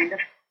was kind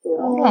of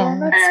cool. Oh,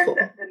 that's and cool.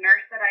 The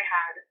nurse that I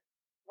had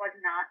was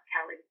not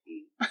Kelly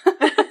G.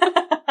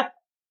 That's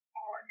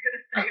all I'm going to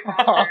say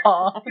about her.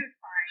 She was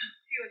fine.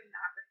 She was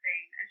not the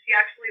same. And she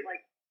actually,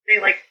 they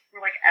were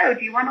like, oh,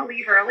 do you want to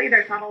leave early?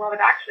 There's not a lot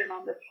of action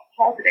on this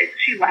hall today. So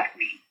she left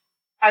me.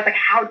 I was like,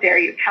 how dare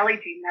you? Kelly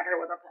G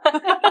never would have left me.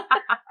 So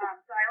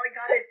I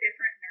got a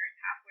different nurse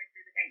halfway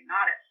through the day,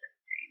 not at shift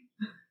change.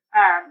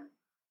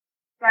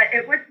 But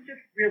it was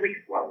just really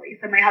slowly.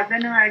 So my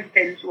husband and I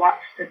binge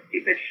watched this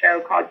stupid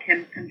show called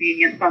Kim's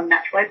Convenience on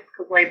Netflix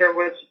because labor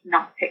was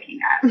not picking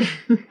up.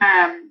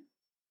 And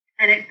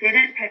it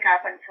didn't pick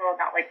up until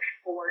about 4:30.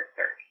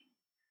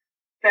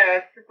 So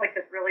it's just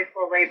this really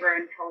slow labor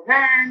until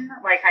then.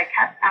 I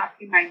kept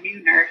asking my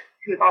new nurse,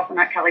 who was also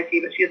not Kelly G,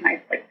 but she was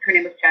nice. Her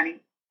name was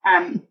Jenny,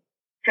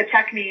 to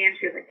check me. And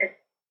she was like,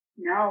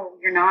 no,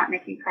 you're not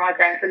making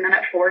progress. And then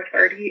at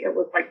 4:30, it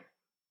was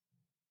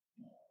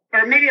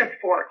or maybe it was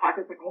 4 o'clock.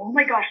 It was oh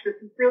my gosh,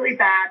 this is really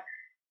bad.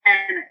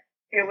 And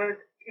it was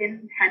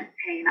intense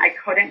pain. I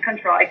couldn't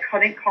control. I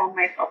couldn't calm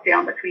myself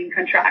down between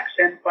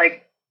contractions.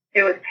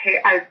 It was,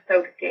 I was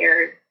so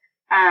scared.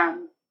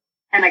 And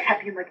I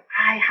kept being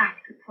I have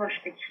to push.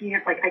 I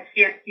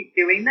can't keep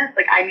doing this.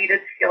 I needed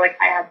to feel like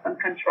I had some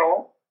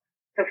control.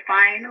 So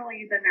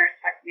finally the nurse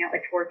checked me at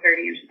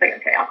 4:30 and she's like,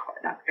 okay, I'll call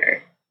the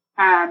doctor.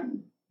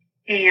 And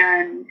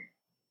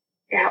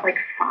at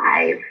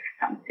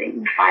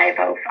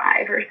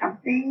 5:05 or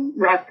something,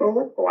 Russell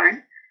was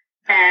born.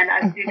 And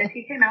as soon as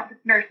he came out,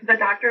 the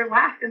doctor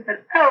laughed and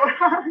said, oh,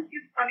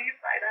 he's funny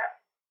side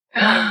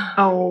up.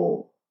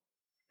 Oh.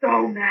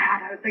 so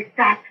mad. I was like,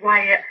 that's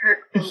why it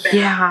hurt so bad.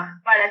 Yeah.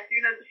 But as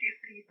soon as she's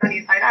pretty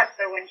sunny side up,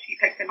 so when she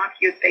picked him up,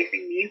 he was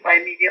facing me, so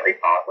I immediately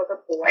thought it was a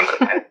boy.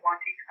 I was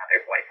wanting another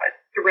boy, so I was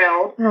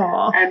thrilled.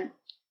 Aww. And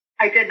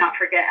I did not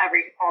forget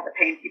all the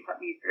pain he put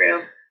me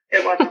through.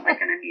 It wasn't like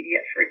an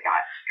immediate freak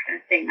out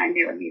kind of thing. I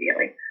knew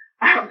immediately.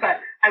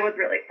 But I was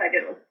really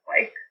excited it was a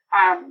boy.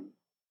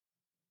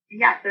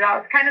 Yeah, so that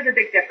was kind of the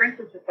big difference,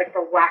 was just like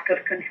the lack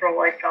of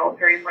control I felt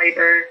during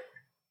labor.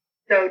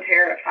 So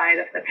terrified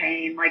of the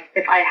pain. Like,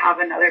 if I have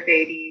another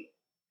baby,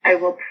 I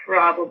will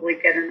probably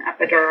get an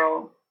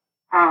epidural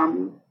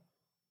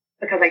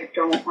because I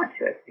don't want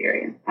to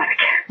experience that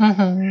again.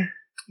 Mm-hmm.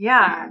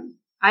 Yeah.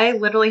 I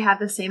literally had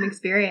the same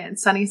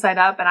experience, sunny side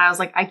up, and I was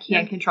like, I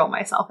can't control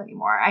myself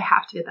anymore. I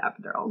have to get the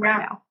epidural right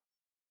now.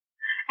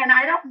 And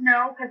I don't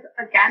know, because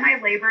again, I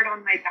labored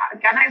on my back.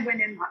 Again, I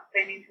went in not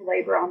planning to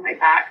labor on my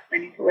back,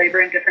 planning to labor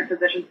in different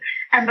positions.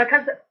 And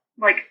because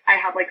like I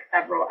had like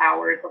several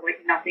hours of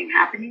like nothing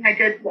happening, I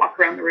did walk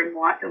around the room a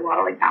lot, did a lot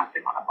of like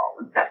bouncing on a ball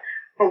and stuff.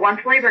 But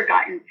once labor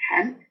got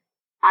intense,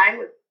 I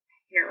was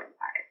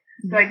terrified.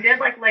 So I did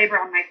like labor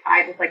on my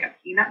side with like a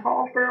peanut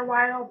ball for a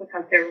while,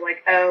 because they were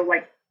like, oh,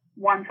 like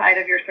one side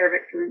of your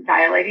cervix isn't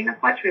dilating as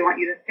much. We want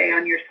you to stay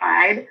on your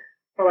side.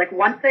 So like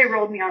once they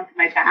rolled me onto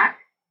my back,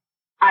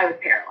 I was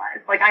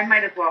paralyzed. Like I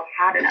might as well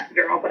have had an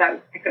epidural, but I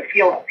could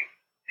feel it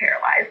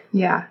paralyzed.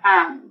 Yeah.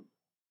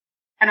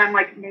 And I'm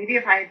like, maybe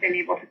if I had been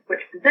able to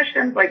switch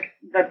positions, like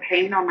the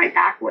pain on my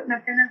back wouldn't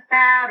have been as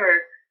bad,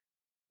 or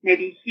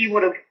maybe he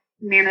would have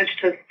managed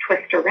to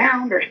twist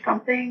around or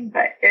something.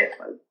 But it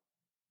was,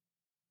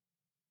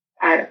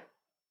 I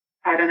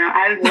don't know.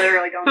 I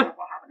literally don't know if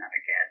I'll have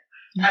another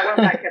kid. I love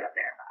that kid up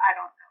there, but I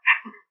don't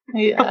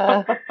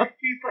know. Yeah.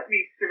 He put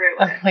me through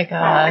it. Oh my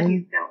God.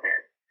 He still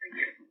did.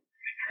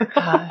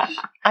 Gosh.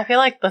 I feel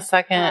like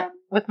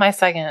with my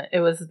second, it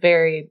was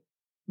very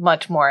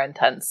much more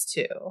intense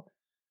too.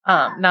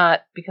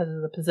 Not because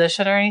of the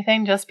position or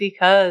anything, just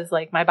because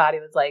like my body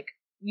was like,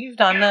 you've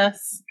done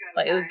this,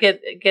 like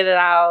get it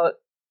out,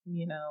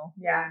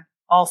 Yeah.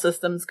 all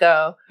systems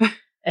go.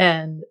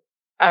 And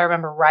I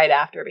remember right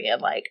after being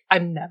like,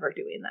 I'm never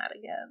doing that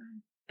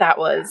again. That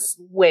was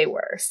way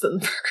worse than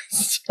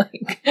first. Well,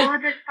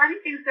 the funny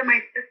thing, so my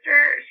sister,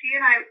 she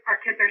and I, our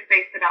kids are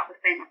spaced about the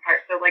same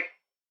apart. So like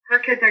her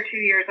kids are 2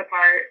 years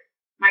apart.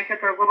 My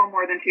kids are a little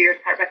more than 2 years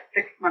apart, but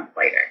 6 months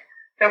later.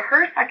 So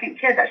her second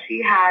kid that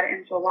she had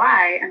in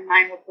July, and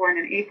mine was born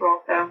in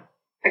April. So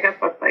I guess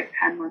that's like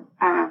 10 months,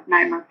 9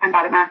 months. I'm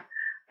bad at math.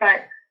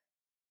 But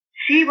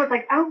she was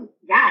like, oh,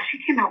 yeah,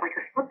 she came out like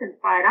a slip and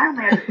slide. I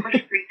only had to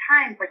push 3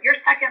 times. Like, your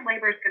second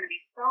labor is going to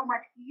be so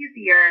much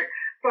easier.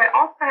 So I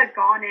also had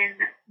gone in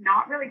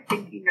not really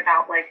thinking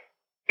about, like,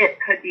 it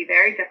could be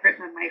very different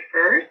than my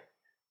first.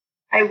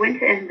 I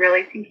went in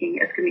really thinking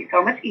it's going to be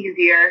so much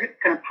easier. It's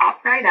going to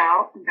pop right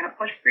out. I'm going to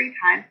push 3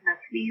 times. I'm going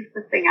to sneeze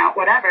this thing out,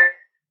 whatever.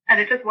 And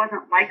it just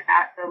wasn't like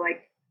that. So,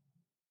 like,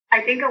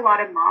 I think a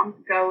lot of moms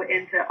go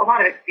into a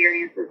lot of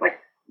experiences, like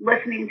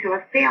listening to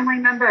a family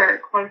member or a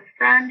close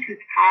friend who's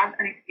had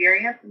an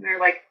experience, and they're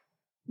like,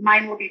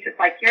 mine will be just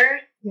like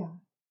yours. Yeah.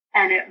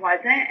 And it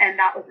wasn't. And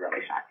that was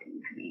really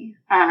shocking to me.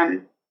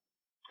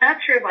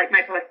 That's true of like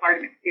my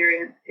postpartum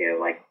experience too.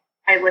 Like,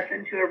 I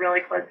listened to a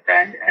really close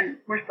friend, and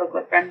we're still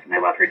close friends, and I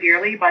love her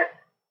dearly, but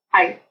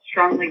I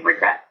strongly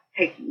regret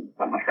taking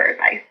some of her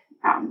advice.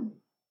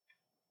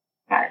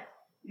 But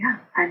yeah,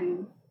 I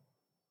mean,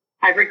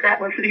 I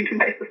regret listening to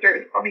my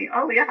sister tell me,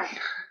 oh yeah,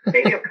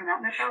 baby will come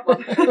out, no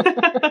problem.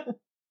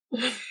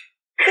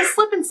 Just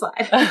slip and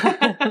slide.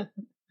 Yeah,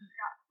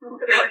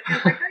 literally. She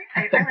was like,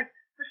 I like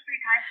push 3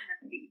 times and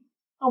then leave.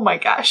 Oh my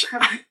gosh.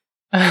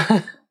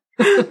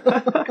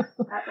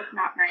 That was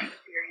not my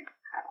experience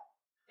at all.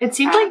 It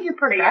seemed like you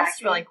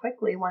progressed really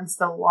quickly once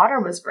the water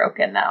was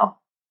broken, though.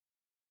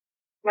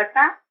 What's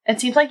that? It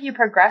seemed like you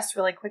progressed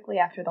really quickly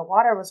after the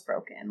water was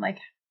broken. Like,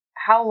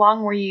 how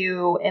long were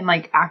you in,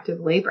 like, active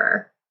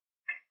labor?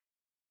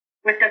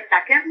 With the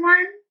second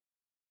one,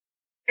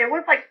 it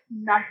was like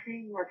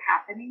nothing was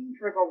happening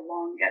for the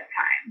longest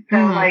time. So,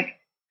 like,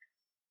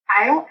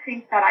 I don't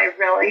think that I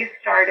really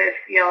started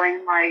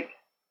feeling like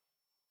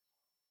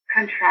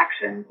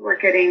contractions were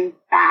getting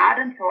bad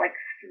until like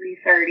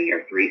 3:30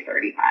 or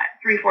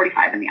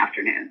 3:45 in the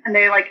afternoon. And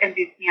they like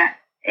induced me at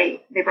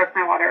 8. They broke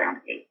my water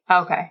around 8.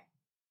 Okay.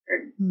 Or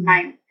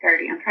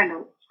 9:30. I'm trying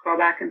to scroll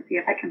back and see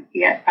if I can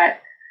see it.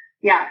 But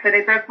yeah, so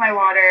they broke my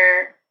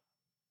water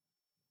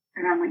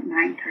around like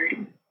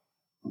 9:30.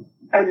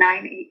 Oh,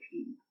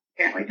 9:18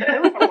 apparently. So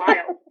it was a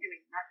while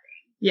doing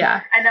nothing.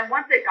 Yeah. And then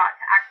once it got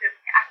to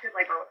active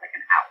labor was like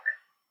an hour.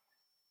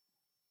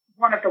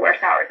 One of the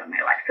worst hours of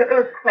my life. So it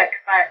was quick,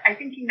 but I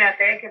think, if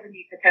they had given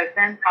me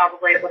Pitocin,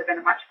 probably it would have been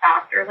a much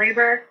faster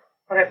labor,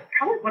 but it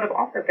probably would have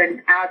also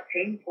been as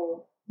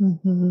painful.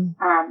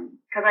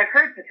 Because I've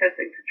heard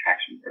Pitocin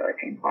contractions are really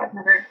painful. I've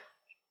never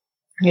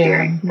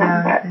experienced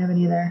them. I haven't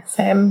either.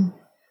 Same.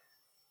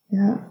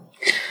 Yeah.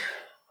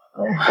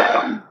 So,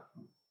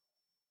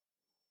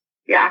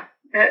 yeah.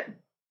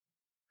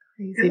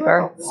 Crazy It was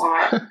births. a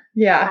lot.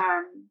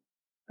 Yeah.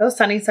 Those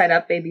sunny side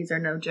up babies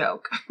are no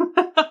joke.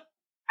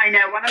 I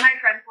know. One of my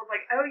friends was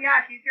like, oh,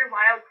 yeah, he's your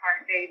wild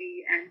card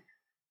baby. And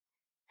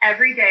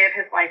every day of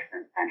his life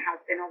since then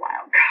has been a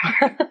wild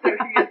card. So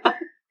he is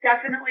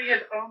definitely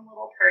his own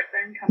little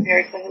person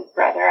compared to his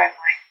brother. I'm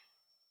like,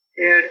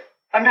 dude,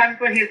 sometimes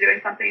when he's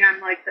doing something, I'm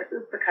like, this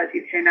is because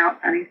he came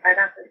out sunny side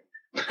up.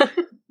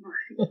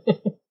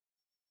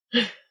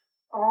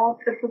 Oh,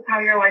 this is how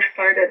your life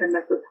started, and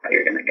this is how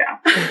you're going to go.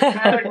 And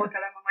I like look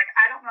at him, I'm like,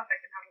 I don't know if I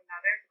can have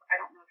another, because I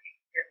don't know if he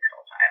can be a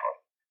middle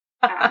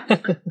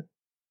child.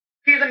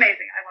 He's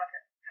amazing. I love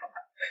him so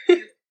much.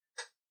 He's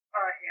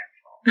a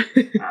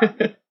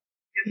handful.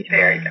 He's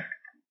very different.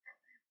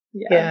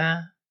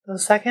 Yeah.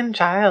 Those second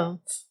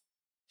children.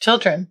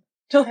 Child.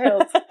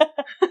 Yeah.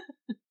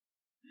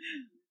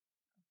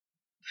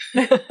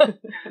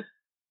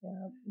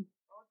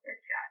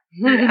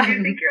 I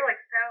think you're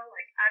like, so,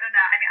 like, I don't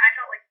know. I mean, I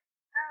felt like,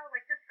 oh,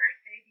 like this first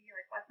baby,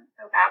 like, wasn't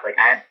so bad.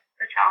 Like, I had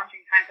a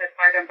challenging time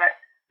postpartum, but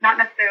not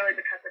necessarily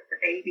because of the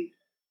baby.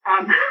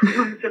 It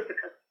was just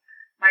because of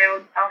my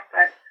own self.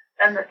 But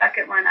then the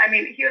second one, I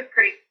mean, he was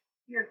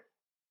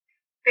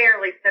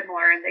fairly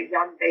similar in the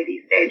young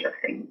baby stage of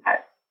things,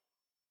 but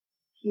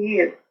he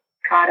has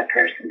got a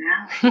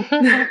personality.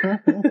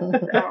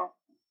 So,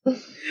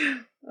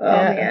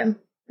 man.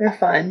 They're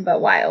fun,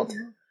 but wild.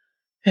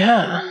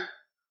 Yeah.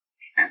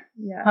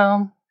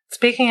 Yeah.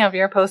 Speaking of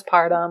your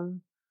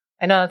postpartum,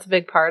 I know that's a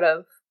big part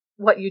of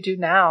what you do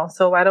now.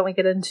 So why don't we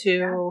get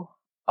into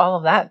all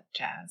of that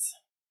jazz?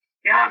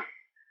 Yeah.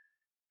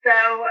 So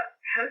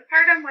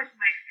postpartum was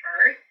my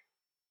first.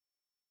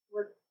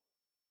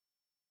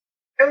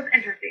 It was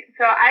interesting.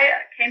 So I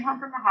came home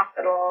from the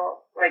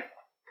hospital, like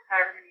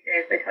however many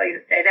days they tell you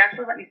to stay. They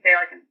actually let me stay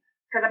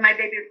because my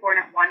baby was born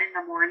at 1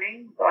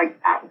 a.m. So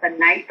that was a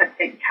night, but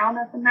didn't count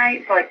as a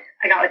night. So I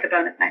got a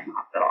bonus night in the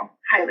hospital.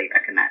 Highly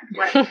recommend.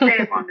 Let's stay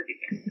as long as you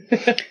can.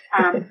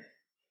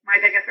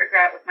 My biggest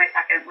regret with my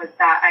second was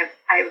that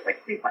I was like,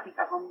 please let me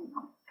go home.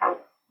 That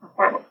was a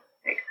horrible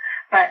mistake.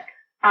 But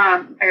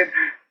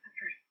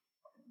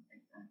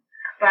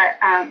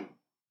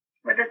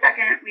with the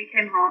second we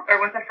came home,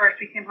 or with the first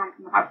we came home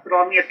from the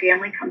hospital, and we had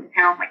family come to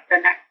town like the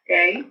next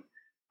day.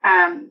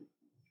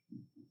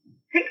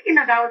 Thinking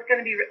that was going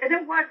to be, and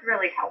it was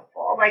really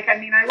helpful. Like, I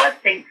mean, I was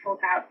thankful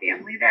to have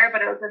family there,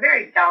 but it was a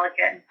very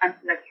delicate and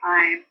sensitive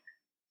time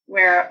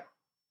where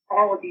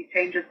all of these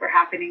changes were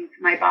happening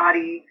to my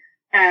body.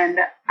 And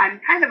I'm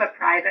kind of a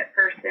private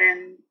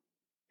person,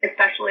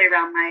 especially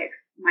around my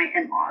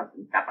in-laws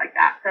and stuff like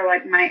that. So,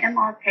 like, my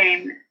in-laws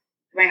came to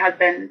my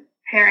husband's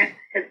parents,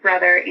 his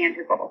brother, and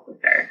his little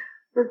sister.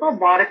 There's a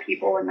lot of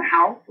people in the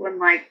house when,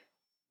 like,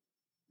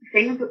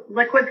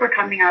 liquids were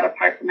coming out of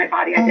parts of my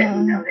body I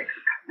didn't know they could come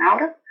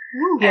out of.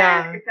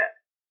 Yeah.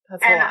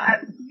 That's a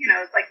lot.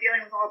 It's like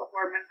dealing with all the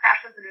hormone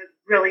crashes, and it was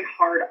really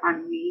hard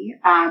on me,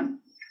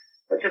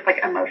 but just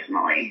like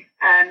emotionally.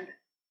 And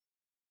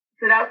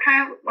so that was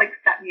kind of like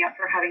set me up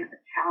for having a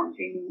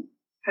challenging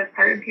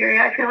postpartum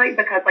period, I feel like,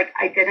 because like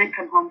I didn't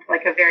come home to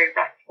like a very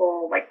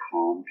restful, like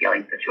calm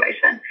feeling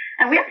situation.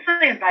 And we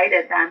actually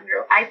invited them.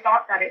 I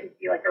thought that it would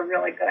be like a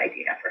really good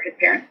idea for his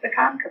parents to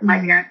come, because my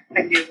parents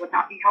I knew would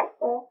not be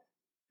helpful.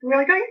 So we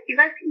were like, oh, you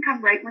guys can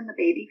come right when the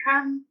baby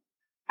comes.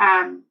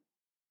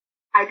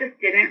 I just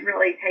didn't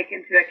really take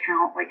into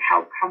account like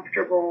how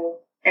comfortable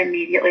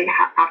immediately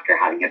after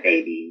having a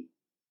baby,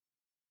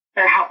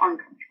 or how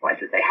uncomfortable, I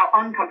should say, how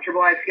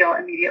uncomfortable I feel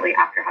immediately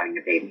after having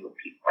a baby with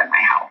people in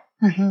my house.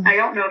 Mm-hmm. I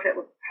don't know if it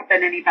would have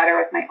been any better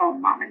with my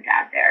own mom and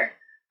dad there.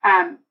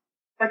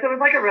 But so it was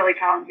like a really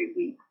challenging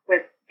week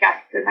with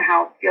guests in the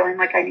house, feeling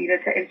like I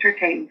needed to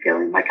entertain,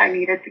 feeling like I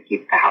needed to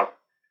keep the house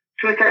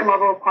to a certain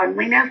level of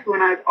cleanliness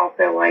when I was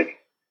also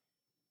like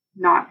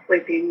not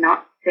sleeping,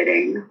 not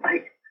sitting,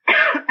 like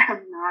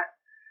I'm not,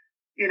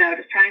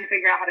 just trying to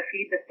figure out how to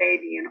feed this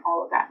baby and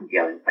all of that, and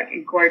dealing with like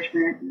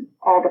engorgement and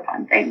all the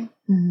fun things.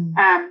 Mm-hmm.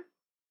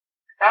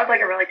 That was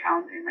like a really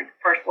challenging, like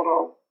first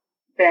little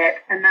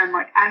bit. And then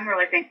like, I'm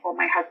really thankful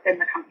my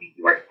husband, the company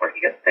he works for,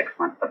 he gets 6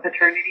 months of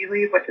paternity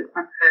leave, which is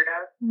unheard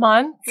of.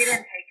 Months? He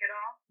didn't take it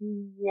all.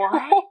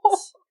 What?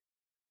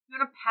 You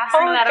want to pass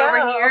some of that over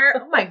here?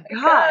 Oh my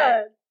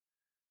God.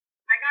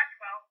 I got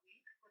 12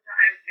 weeks, which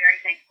I was very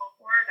thankful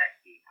for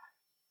that he got.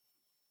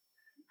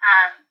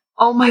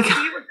 Oh my God.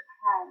 He was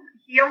home.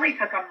 He only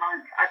took a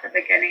month at the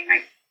beginning.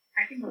 I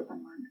think it was a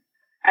month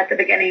at the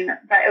beginning,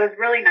 but it was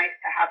really nice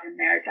to have him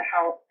there to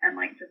help and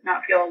like just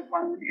not feel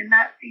alone in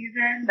that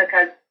season,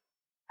 because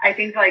I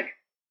think like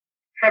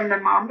from the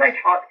moms I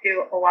talked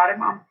to, a lot of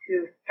moms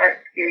who start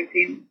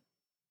experiencing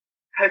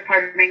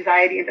postpartum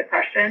anxiety and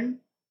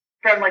depression,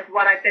 from like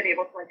what I've been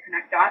able to like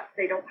connect dots,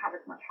 they don't have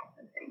as much help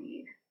as they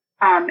need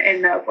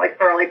in those like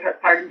early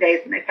postpartum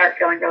days, and they start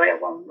feeling really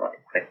alone really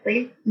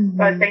quickly. Mm-hmm.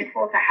 So I was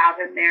thankful to have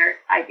him there.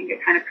 I think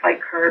it kind of like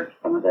curbed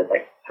some of those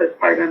like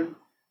postpartum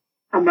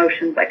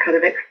emotions I could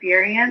have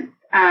experienced.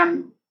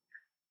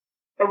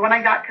 But when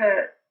I got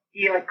to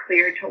be like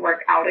cleared to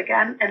work out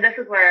again, and this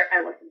is where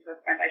I listened to a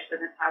friend I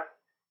shouldn't have.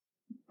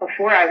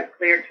 Before I was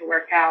cleared to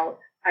work out,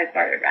 I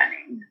started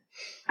running.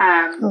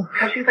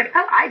 Because she was like,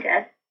 oh, I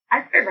did.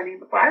 I started running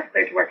before I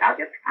started to work out.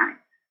 It's fine.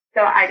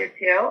 So I did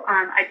too.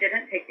 I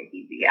didn't take it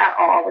easy at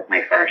all with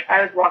my first.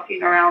 I was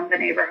walking around the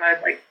neighborhood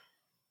like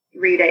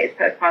 3 days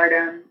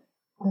postpartum.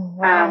 Oh,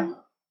 wow.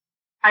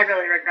 I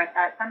really regret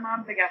that. Some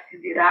moms, I guess,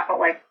 can do that, but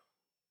like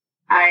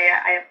I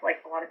have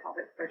like a lot of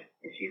pelvic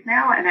issues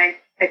now, and I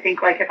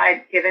think like if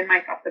I'd given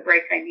myself the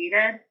break I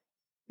needed,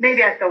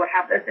 maybe I still would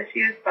have those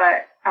issues,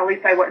 but at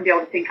least I wouldn't be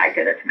able to think I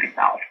did it to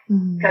myself.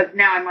 Because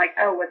now I'm like,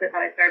 oh, was it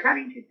that I started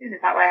running too soon?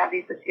 Is that why I have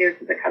these issues?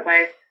 Is it because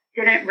I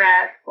didn't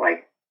rest?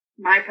 Like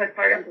my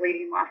postpartum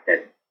bleeding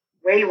lasted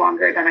way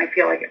longer than I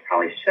feel like it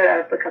probably should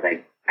have because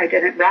I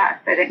didn't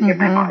rest. I didn't give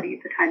my body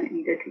the time it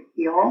needed to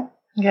heal.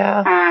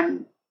 Yeah.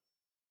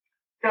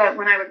 So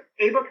when I was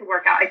able to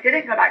work out, I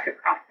didn't go back to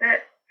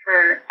CrossFit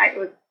it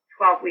was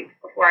 12 weeks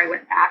before I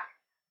went back,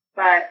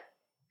 but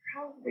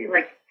probably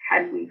like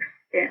 10 weeks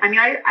in. I mean,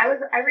 I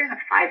ran a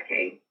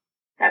 5K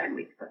 7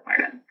 weeks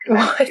postpartum.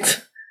 What?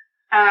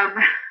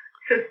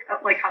 Just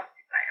like how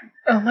stupid I am.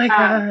 Oh my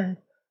God.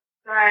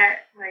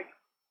 But like,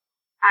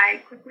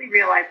 I quickly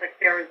realized like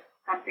there was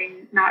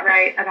something not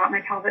right about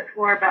my pelvic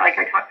floor, but like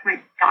I talked to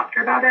my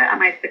doctor about it on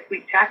my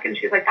 6-week check, and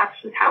she's like,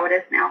 that's just how it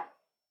is now.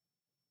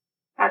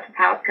 That's just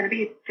how it's going to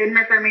be. Didn't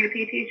refer me to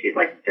PT. She's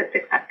like, just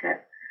accept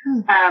it.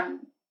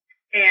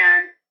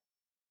 And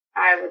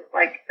I was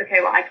like, okay,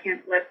 well, I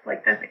can't live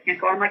like this. I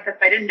can't go on like this.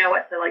 I didn't know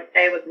what to like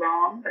say was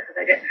wrong because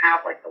I didn't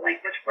have like the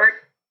language for it.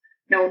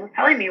 No one was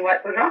telling me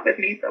what was wrong with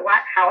me. So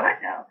how would I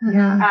know?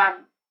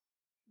 Yeah.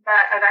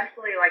 But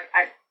eventually, like,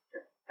 I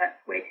just spent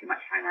way too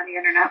much time on the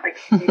internet, like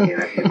you do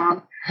as your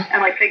mom,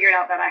 and like figured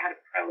out that I had a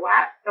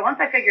prolapse. So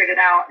once I figured it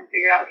out and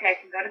figured out, okay, I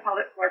can go to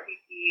pelvic floor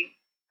PT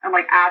and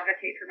like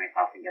advocate for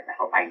myself and get the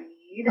help I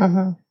need.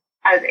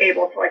 I was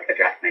able to like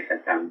address my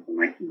symptoms and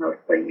like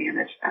mostly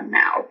manage them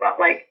now. But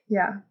like,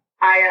 Yeah.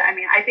 I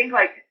mean, I think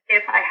like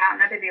if I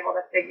hadn't been able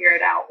to figure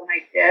it out when I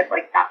did,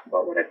 like that's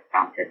what would have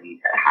prompted me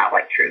to have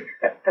like true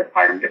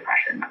postpartum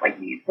depression that like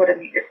would have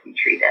needed to be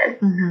treated.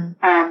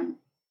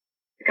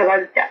 Because I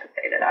was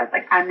devastated. I was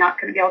like, I'm not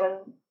going to be able to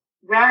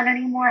run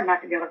anymore. I'm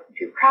not going to be able to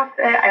do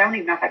CrossFit. I don't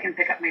even know if I can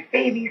pick up my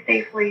baby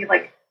safely.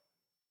 Like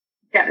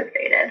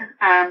devastated.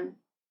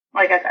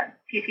 Like I said,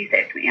 PT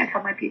saved me. I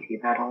tell my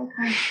PT that all the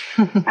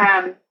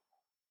time.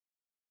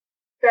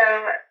 So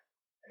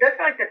those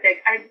are like the big,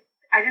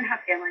 I didn't have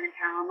family in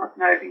town. That's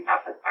another thing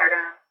about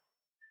postpartum.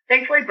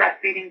 Thankfully,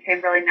 breastfeeding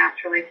came really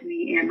naturally to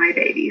me and my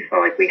baby. So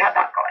like we had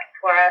that going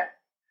for us.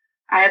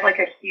 I had like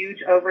a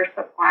huge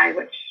oversupply,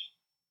 which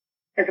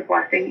is a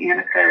blessing and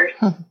a curse.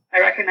 I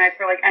recognize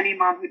for like any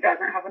mom who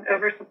doesn't have an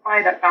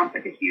oversupply, that sounds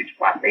like a huge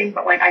blessing.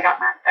 But like I got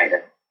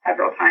mastitis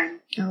several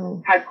times,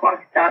 had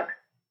clogged ducts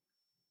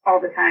all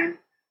the time.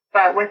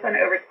 But with an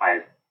oversupply, I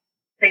was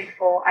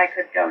thankful I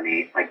could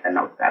donate like the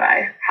milk that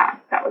I had.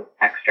 That was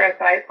extra.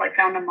 So I like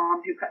found a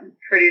mom who couldn't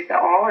produce it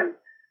all, and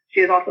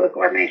she was also a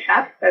gourmet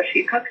chef. So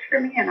she cooked for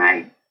me, and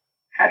I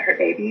had her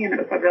baby, and it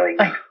was a really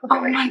nice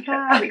relationship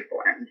that we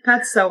formed.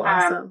 That's so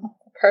awesome.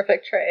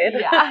 Perfect trade.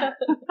 Yeah. Yeah,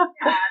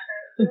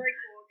 so it was really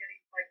cool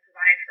getting to like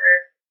provide for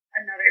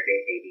another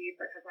baby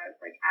because I was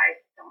like, I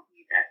don't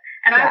need this.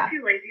 And I was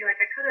too lazy. Like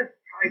I could have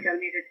probably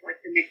donated to like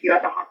the NICU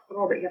at the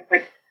hospital, but you have to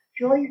like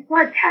do all these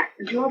blood tests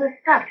and do all this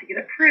stuff to get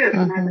approved.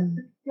 And I was like,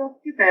 this feels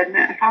stupid. And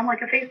I found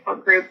like a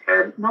Facebook group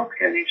for milk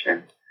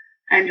donation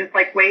and just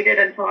like waited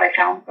until I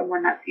found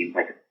someone that seemed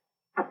like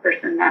a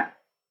person that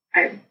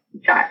I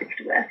jived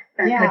with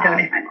and could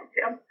donate my milk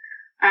to.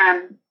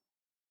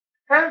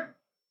 So that was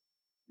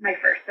my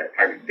first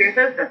postpartum experience.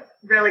 It was just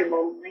really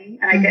lonely,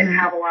 and I didn't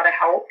have a lot of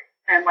help,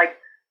 and like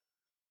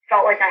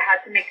felt like I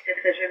had to make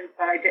decisions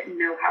that I didn't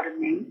know how to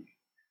make.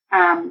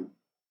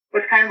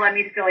 Which kind of led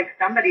me to feel like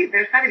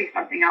there's got to be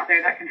something out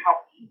there that can help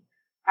me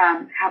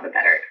have a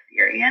better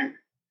experience.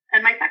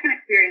 And my second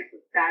experience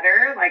was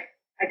better. Like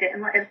I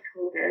didn't let it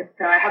COVID,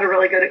 so I had a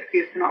really good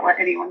excuse to not let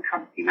anyone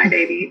come see my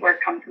baby or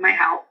come to my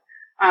house.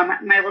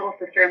 My little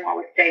sister-in-law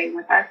was staying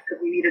with us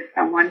because we needed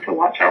someone to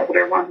watch our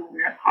older one when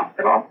we were at the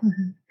hospital.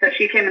 So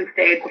she came and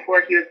stayed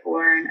before he was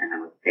born, and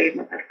then was stayed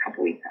with us a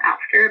couple weeks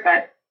after.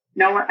 But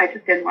no one, I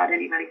just didn't let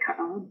anybody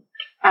come.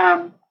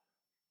 And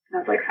I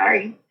was like,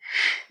 sorry.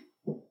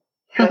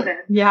 COVID.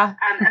 Yeah.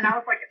 And that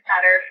was like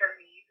better for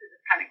me to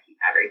just kind of keep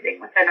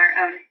everything within our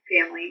own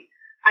family.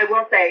 I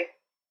will say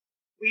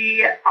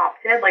we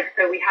opted, like,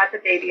 so we had the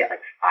baby at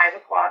like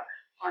 5 o'clock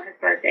on his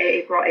birthday,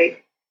 April 8th.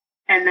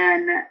 And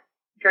then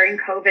during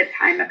COVID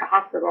time at the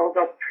hospital,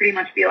 they'll pretty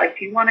much be like,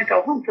 do you want to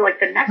go home? So like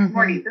the next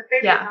morning, this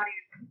baby is not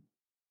even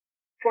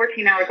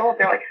 14 hours old.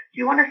 They're like,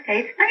 do you want to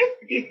stay tonight?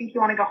 Do you think you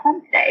want to go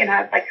home today? And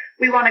I was like,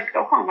 we want to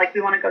go home. Like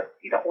we want to go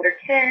see the older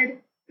kid.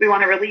 We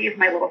want to relieve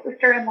my little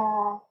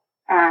sister-in-law.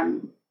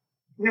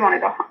 We want to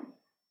go home.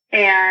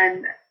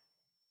 And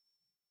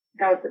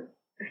that was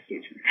a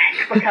huge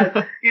mistake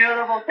because, you know,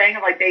 the whole thing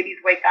of like babies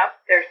wake up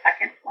their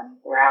second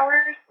 24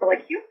 hours. So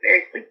like he was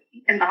very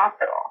sleepy in the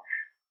hospital.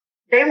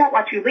 They won't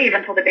let you leave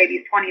until the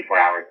baby's 24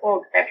 hours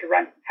old because they have to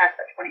run some tests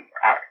at 24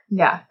 hours.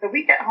 Yeah. So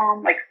we get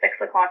home like 6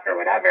 o'clock or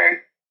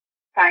whatever.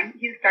 Fine.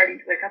 He's starting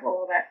to wake up a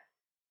little bit.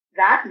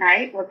 That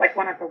night was like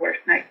one of the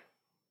worst nights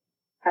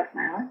That's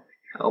my life.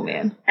 Oh,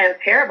 man. It was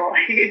terrible.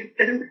 He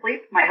didn't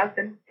sleep. My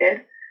husband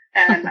did.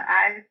 And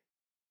I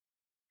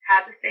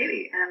had this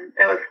baby, and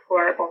it was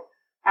horrible.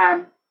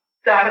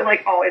 So I would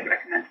like always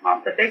recommend to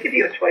moms that they give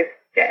you a choice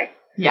stay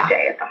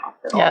at the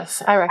hospital.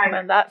 Yes, I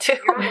recommend that too.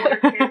 Your older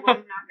kid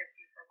will not miss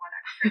you for one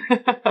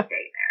extra night.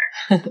 Stay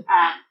there.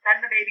 Send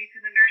the baby to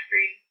the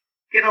nursery.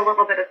 Get a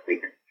little bit of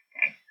sleep and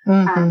stay.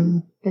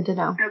 Good to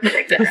know. It was a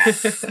big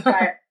stress.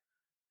 But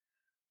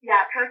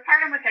yeah,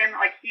 postpartum with him,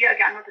 like he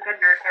again was a good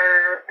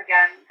nurser.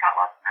 Again, got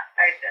lots of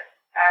mastitis and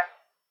stuff.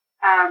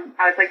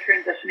 I was like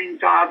transitioning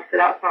jobs, so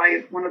that was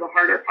probably one of the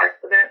harder parts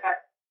of it.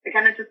 But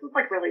again, it just was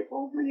like really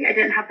lonely. I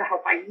didn't have the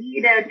help I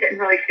needed. Didn't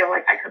really feel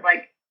like I could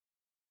like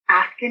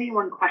ask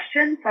anyone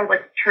questions. So I would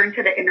like turn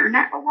to the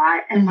internet a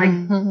lot, and like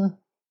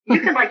you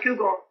could like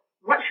Google,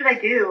 what should I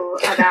do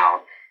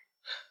about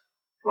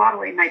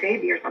swaddling my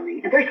baby or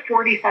something, and there's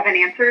 47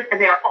 answers, and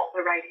they are all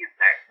the right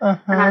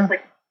answer. And I was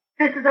like,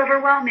 this is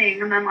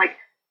overwhelming. And then like,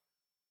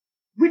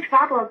 which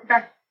bottle is the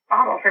best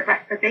bottle for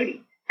breastfed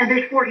baby? And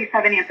there's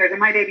 47 answers, and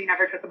my baby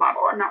never took a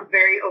bottle, and that was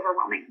very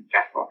overwhelming and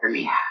stressful for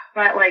me.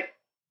 But like,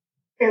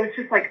 it was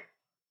just like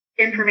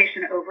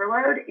information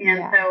overload.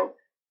 And so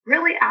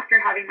really after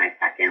having my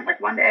second, like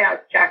one day I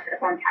was jacked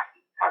up on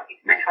talking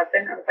to my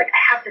husband. I was like,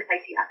 I have this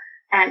idea,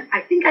 and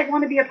I think I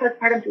want to be a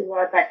postpartum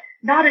doula, but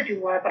not a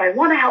doula, but I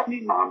want to help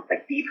new moms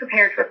like be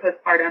prepared for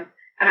postpartum.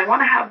 And I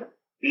want to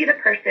be the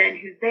person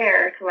who's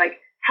there to like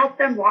help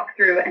them walk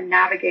through and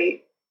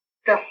navigate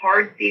the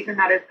hard season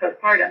that is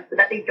postpartum, so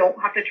that they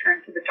don't have to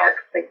turn to the dark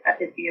place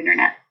that is the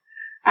internet.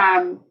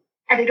 And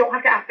they don't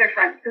have to ask their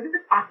friends, because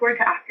it's awkward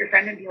to ask your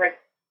friend and be like,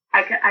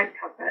 I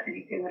talk about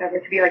anything, whatever,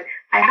 to be like,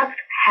 I have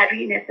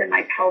heaviness in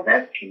my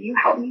pelvis. Can you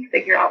help me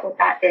figure out what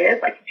that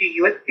is? Like, do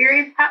you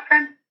experience that,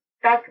 friend?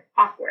 That's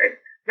awkward,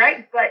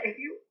 right? But if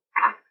you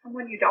ask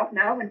someone you don't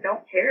know and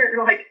don't care,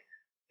 like,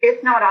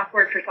 it's not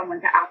awkward for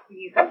someone to ask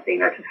me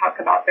something or to talk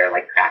about their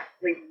like cracked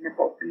bleeding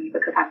nipples to me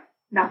because I'm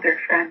not their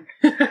friend.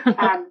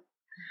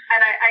 And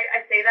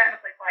I say that in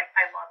a place like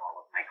I love all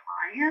of my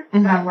clients,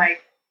 but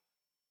like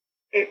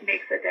it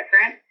makes a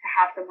difference to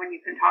have someone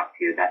you can talk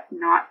to that's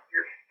not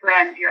your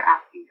friend you're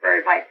asking for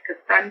advice, because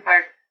friends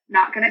are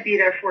not going to be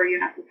there for you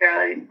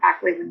necessarily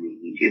exactly when they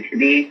need you to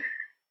be.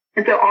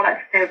 And so all that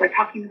to say, I was like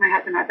talking to my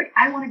husband, I was like,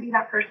 I want to be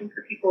that person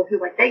for people who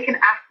like they can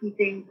ask me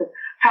things,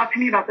 talk to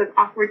me about those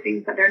awkward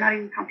things that they're not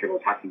even comfortable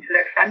talking to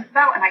their friends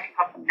about, and I can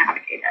help them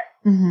navigate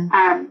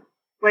it.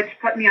 Which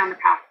put me on the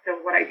path to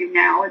what I do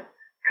now is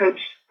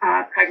coach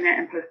pregnant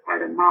and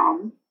postpartum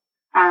moms,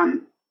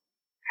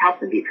 help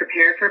them be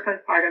prepared for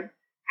postpartum,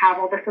 have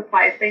all the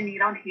supplies they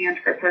need on hand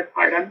for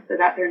postpartum so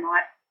that they're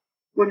not,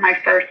 when my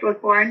first was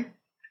born,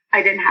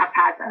 I didn't have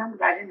pads at home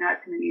because I didn't know I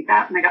was going to need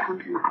that when I got home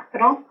from the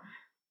hospital.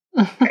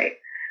 Right.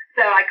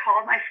 So I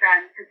called my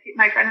friend, because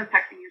my friend was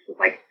texting me. She was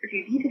like, do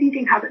you need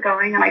anything? How's it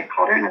going? And I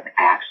called her and I was like,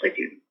 I actually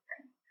do need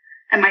things.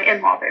 And my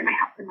in-laws are in my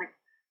house. I'm like,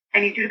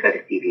 I need you to go to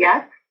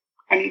CVS.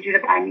 I need you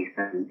to buy me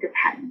some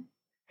Depends.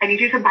 I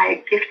need you to buy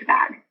a gift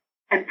bag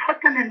and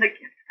put them in the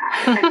gift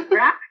bag and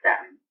wrap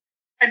them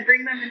and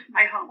bring them into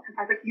my home. And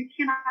I was like, you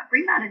cannot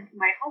bring that into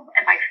my home.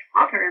 And my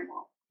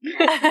father-in-law.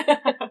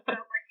 So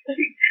like,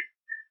 she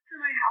to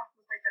my house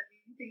with like a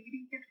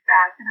baby gift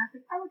bag. And I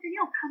was like, oh,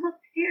 Danielle, come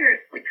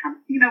upstairs. Like,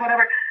 come,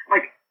 whatever.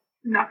 Like,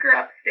 snuck her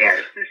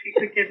upstairs so she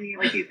could give me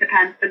like these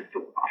Depends and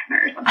stool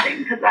softener or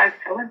something, because I was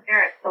so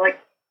embarrassed. So like,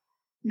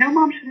 no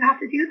mom should have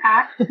to do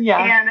that.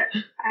 And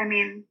I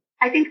mean,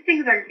 I think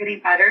things are getting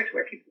better to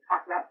where people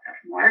talk about stuff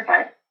more,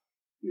 but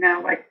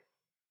like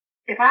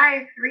if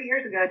I 3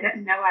 years ago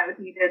didn't know I would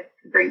needed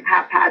to bring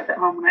pads at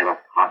home when I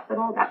left the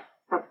hospital, that's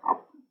a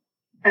problem.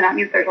 And that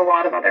means there's a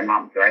lot of other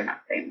moms who are in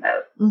that same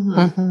boat.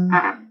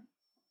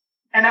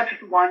 And that's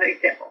just one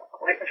example of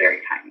like a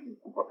very tiny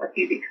example that's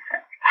easy to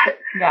fix.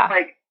 But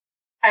like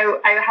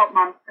I help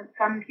moms, and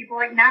some people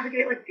like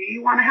navigate, like, do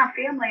you want to have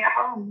family at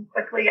home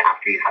quickly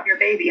after you have your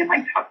baby, and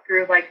like talk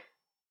through like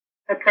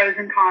the pros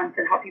and cons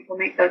and help people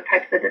make those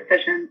types of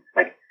decisions,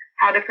 like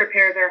how to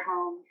prepare their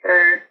home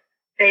for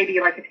baby.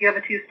 Like if you have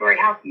a 2-story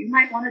house, you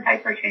might want a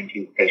diaper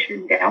changing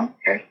station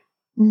downstairs.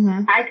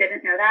 I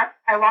didn't know that.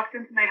 I walked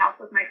into my house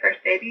with my first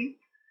baby.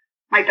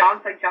 My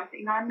dog's like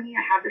jumping on me.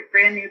 I have this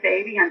brand new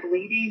baby. I'm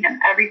bleeding and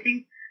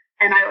everything.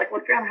 And I like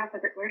looked around the house. I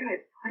was like, where do I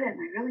put it? And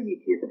I really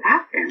need to use the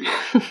bathroom,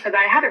 because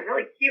I had a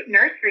really cute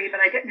nursery,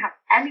 but I didn't have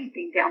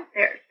anything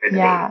downstairs for the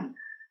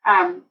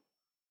baby.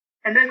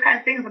 And those kind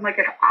of things. I'm like,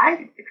 if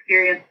I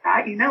experienced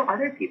that,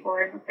 other people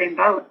are in the same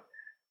boat.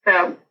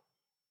 So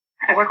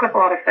I work with a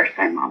lot of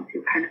first-time moms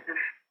who kind of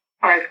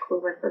are as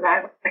clueless as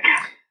I was.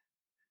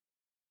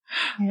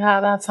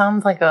 Yeah, that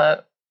sounds like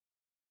a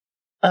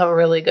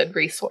really good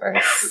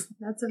resource.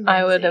 That's amazing.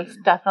 I would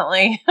have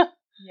definitely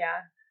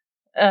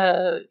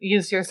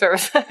used your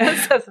services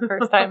as a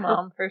first-time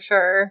mom for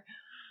sure.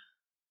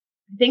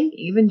 I think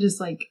even just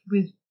like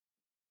with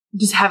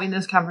just having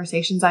those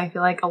conversations, I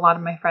feel like a lot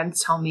of my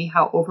friends tell me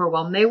how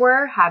overwhelmed they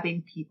were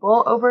having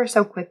people over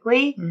so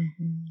quickly.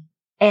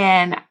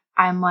 And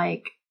I'm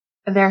like,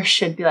 there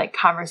should be like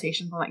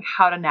conversations on like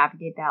how to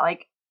navigate that.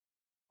 Like,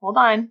 hold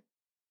on,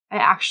 I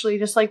actually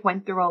just like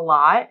went through a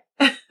lot.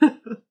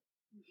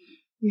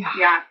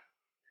 Yeah.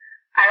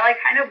 I like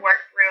kind of work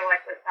through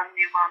like with some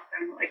new moms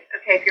and like,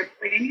 okay, if you're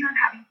planning on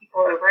having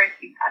people over, I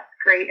think that's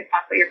great if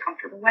that's what you're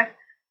comfortable with.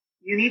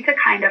 You need to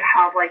kind of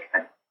have like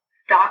a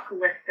stock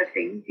list of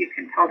things you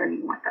can tell them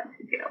you want them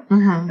to do.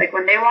 Mm-hmm. Like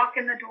when they walk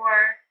in the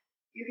door,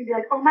 you can be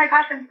like, oh my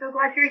gosh, I'm so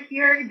glad you're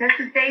here. This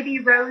is baby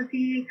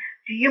Rosie.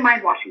 Do you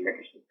mind washing the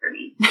dishes for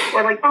me?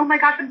 Or like, oh my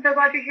gosh, I'm so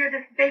glad you're here.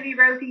 This is baby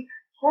Rosie.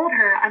 Hold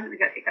her. I'm going to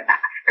go take a bath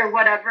or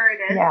whatever it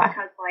is. Yeah.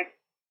 Because like,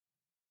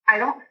 I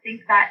don't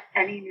think that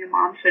any new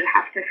mom should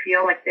have to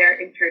feel like they're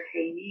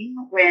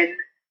entertaining when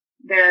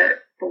they're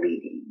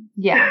bleeding.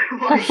 Yeah.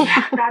 Like,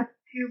 that's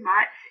too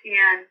much.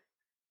 And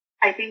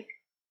I think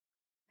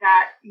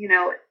that, you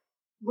know,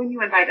 when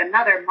you invite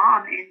another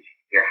mom into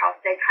your house,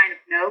 they kind of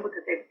know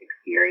because they've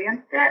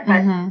experienced it.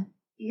 But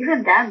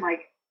even then,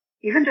 like,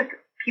 even just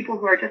people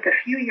who are just a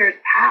few years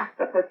past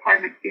the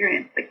postpartum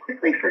experience, they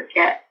quickly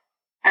forget.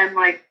 And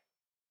like,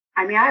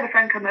 I mean, I had a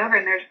friend come over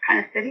and they're just kind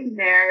of sitting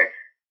there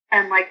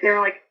and like, they're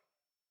like,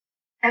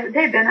 and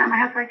they've been at my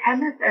house for like 10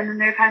 minutes and then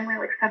they're finally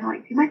like,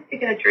 do you mind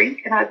taking a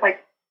drink? And I was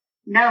like,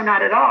 no,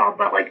 not at all.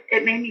 But like,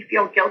 it made me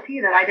feel guilty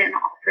that I didn't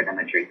offer them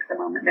a drink the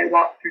moment they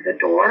walked through the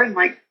door. And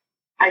like,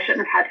 I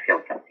shouldn't have had to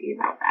feel guilty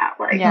about that.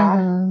 Like,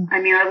 I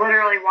mean, I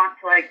literally want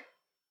to like,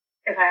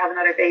 if I have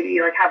another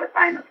baby, like have a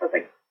sign that says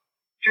like,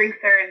 drinks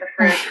are in the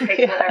fridge,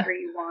 take whatever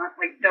you want.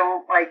 Like,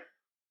 don't like,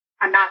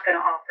 I'm not going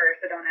to offer,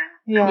 so don't ask.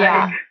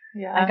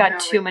 Yeah. Like, I've got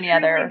too many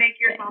other make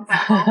yourself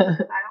at home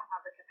because I don't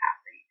have the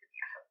capacity to be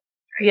at home.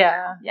 Right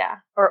now. Yeah.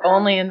 Or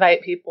only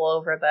invite people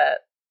over that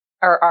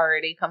are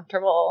already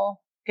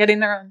comfortable getting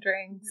their own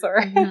drinks.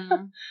 Or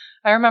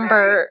I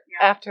remember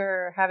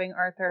after having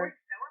Arthur.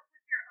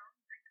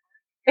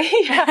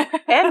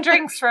 And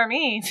drinks for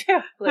me too,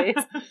 please.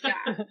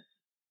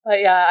 But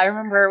yeah, I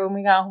remember when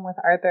we got home with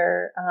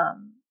Arthur,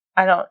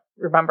 I don't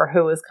remember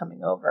who was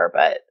coming over,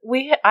 but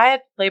I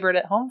had labored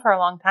at home for a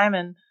long time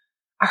and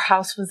our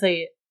house was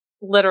a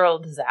literal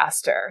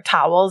disaster.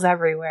 Towels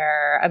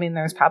everywhere. I mean,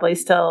 there's probably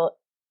still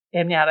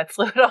amniotic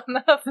fluid on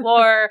the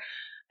floor.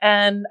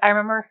 And I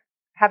remember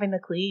having to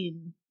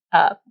clean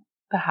up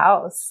the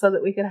house so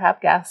that we could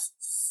have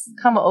guests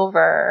come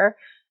over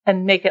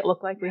and make it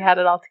look like we had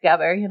it all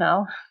together, you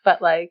know?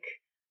 But like,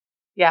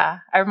 yeah,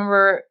 I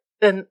remember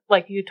then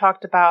like you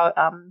talked about,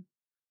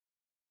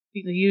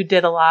 you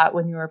did a lot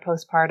when you were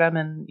postpartum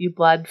and you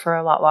bled for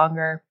a lot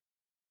longer.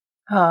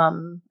 I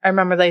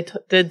remember they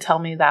did tell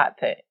me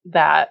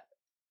that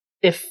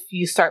if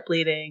you start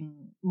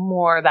bleeding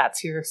more,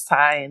 that's your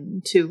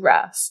sign to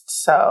rest.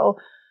 So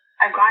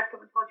I'm glad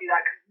someone told you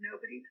that because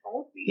nobody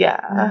told me.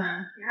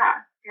 Yeah.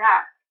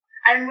 Yeah.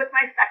 And with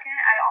my second,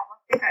 I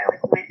almost think I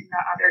like went in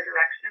the other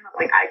direction of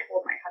like, I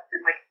told my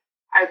husband, like,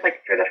 I was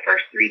like, for the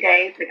first 3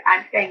 days, like,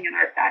 I'm staying in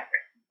our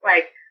bedroom.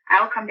 Like,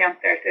 I'll come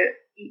downstairs to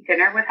eat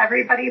dinner with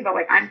everybody, but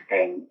like, I'm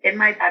staying in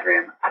my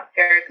bedroom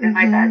upstairs in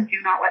my bed. Do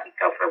not let me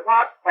go for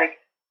walks.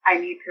 Like, I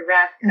need to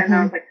rest. And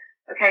I was like,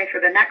 okay, for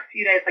the next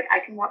few days, like,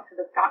 I can walk to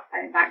the stop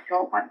sign and back.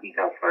 Don't let me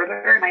go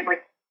further. And I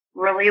like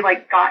really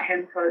like got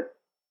him to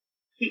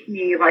keep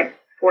me like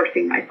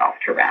forcing myself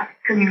to rest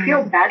because you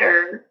feel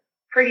better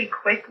pretty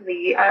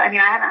quickly. I mean,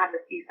 I haven't had the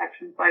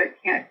C-section, so I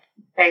can't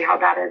say how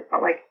that is,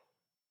 but like,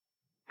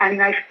 I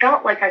mean, I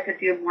felt like I could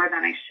do more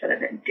than I should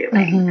have been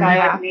doing. So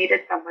I like,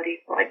 needed somebody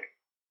to like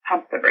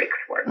pump the brakes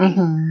for me.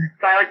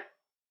 So I like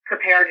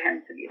prepared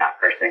him to be that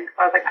person because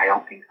I was like, I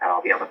don't think that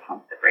I'll be able to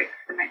pump the brakes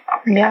for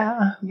myself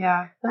yet.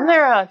 Yeah. Isn't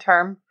there a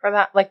term for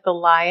that? Like the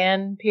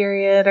lion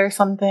period or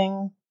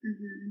something?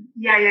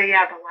 Yeah. The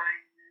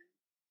lion.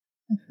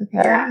 I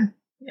forget.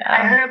 Yeah.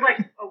 I heard like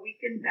a week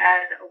in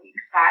bed, a week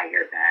by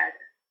your bed,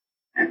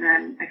 and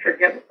then I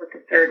forget what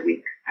the third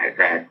week I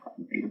read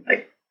something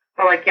like.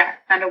 But like, yeah,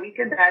 spend a week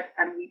in bed,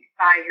 spend a week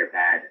by your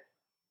bed,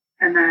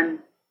 and then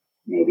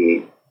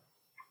maybe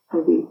a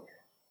week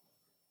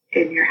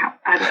in your house.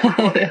 I don't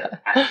know what it is.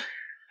 But,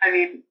 I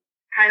mean,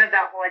 kind of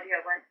that whole idea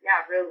of like,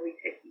 yeah, really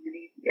taking it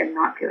easy and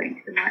not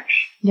doing too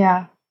much.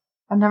 Yeah.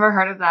 I've never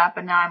heard of that,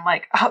 but now I'm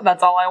like, oh,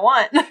 that's all I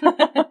want.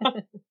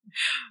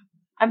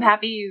 I'm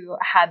happy you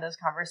had those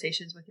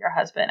conversations with your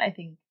husband. I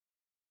think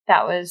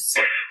that was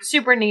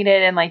super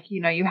needed. And like, you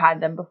know, you had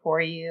them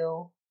before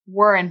you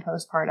were in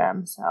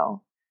postpartum.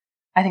 So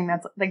I think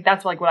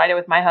that's like what I did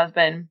with my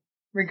husband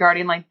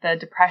regarding like the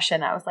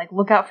depression. I was like,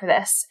 look out for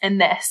this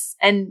and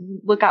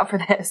look out for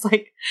this.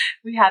 Like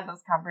we had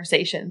those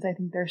conversations. I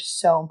think they're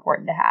so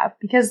important to have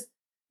because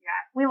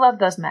we love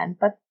those men,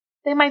 but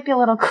they might be a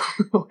little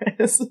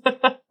clueless. You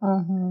know,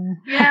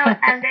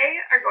 and they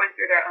are going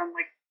through their own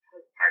like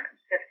postpartum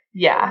shift.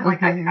 Yeah.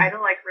 Like I try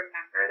to like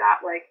remember that,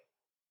 like,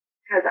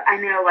 because I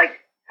know like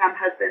some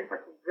husbands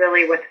like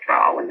really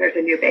withdraw when there's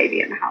a new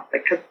baby in the house,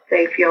 like because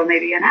they feel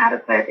maybe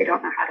inadequate, they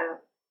don't know how to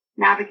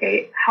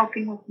navigate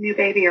helping with a new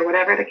baby or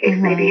whatever the case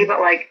may be. But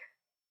like,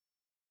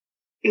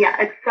 yeah,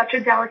 it's such a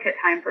delicate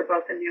time for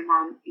both a new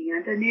mom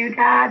and a new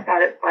dad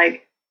that it's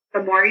like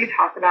the more you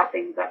talk about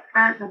things up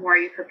front, the more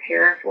you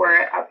prepare for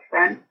it up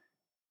front,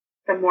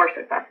 the more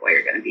successful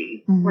you're going to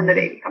be when the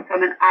baby comes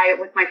home. And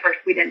with my first,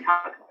 we didn't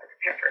talk about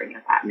prepare for any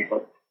of that. And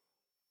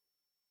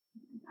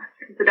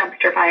it's a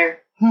dumpster fire.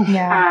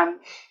 Yeah.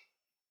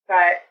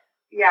 But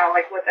yeah,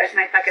 like with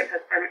my second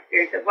postpartum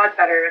experience, it was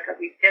better because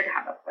we did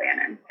have a plan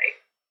in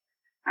place.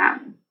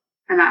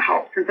 And that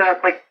helps. And so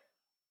it's like,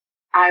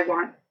 I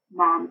want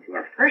moms who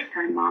are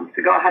first-time moms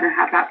to go ahead and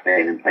have that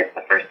plan in place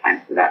the first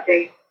time so that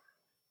they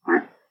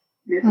aren't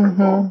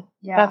miserable.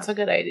 Yeah. That's a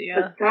good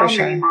idea. But so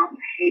many moms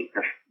hate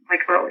the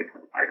early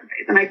postpartum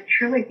phase. And I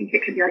truly think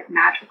it can be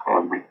magical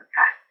and the best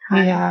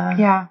time.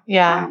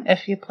 Yeah.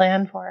 If you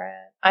plan for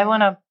it. I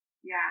want to.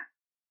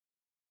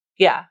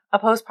 Yeah. A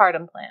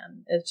postpartum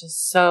plan is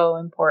just so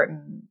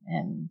important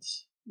and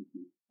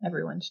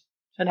everyone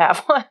should have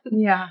one.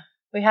 Yeah.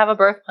 We have a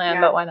birth plan,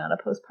 but why not a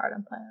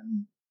postpartum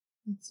plan?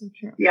 That's so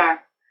true. Yeah.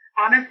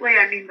 Honestly,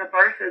 the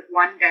birth is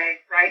one day,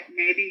 right?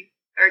 Maybe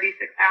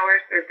 36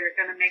 hours, or they're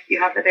going to make you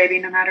have the baby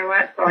no matter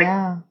what. So,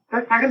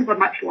 postpartum is a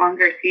much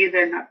longer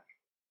season.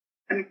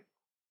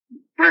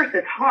 Birth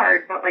is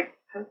hard, but,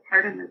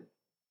 postpartum is,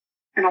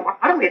 in a lot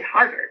of ways,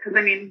 harder. Because,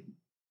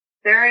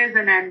 there is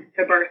an end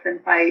to birth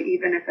in sight,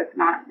 even if it's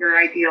not your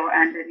ideal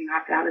end and you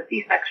have to have a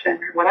C-section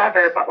or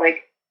whatever. But,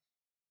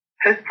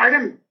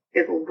 postpartum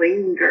is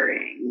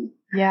lingering.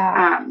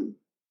 Yeah.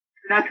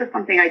 That's just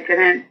something I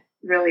didn't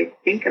really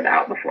think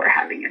about before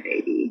having a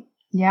baby.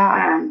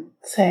 Yeah.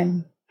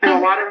 Same. And a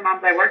lot of the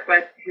moms I work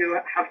with who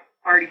have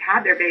already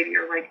had their baby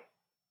are like,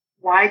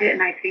 why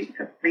didn't I think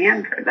to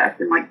plan for this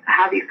and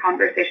have these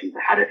conversations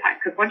ahead of time?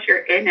 Because once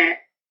you're in it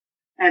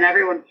and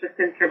everyone's just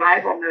in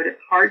survival mode,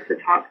 it's hard to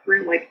talk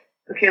through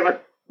okay,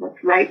 let's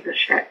right the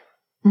ship.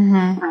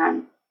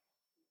 Hard.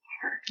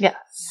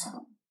 Yes.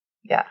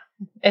 Yeah.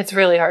 It's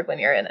really hard when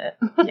you're in it.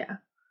 Yeah.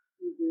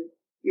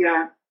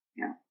 Yeah.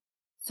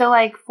 So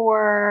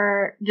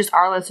for just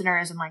our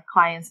listeners and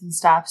clients and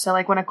stuff, so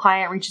when a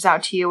client reaches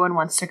out to you and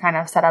wants to kind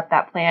of set up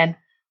that plan,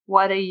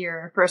 what do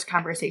your first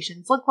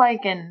conversations look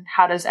like and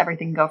how does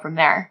everything go from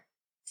there?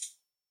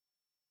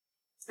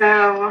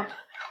 So,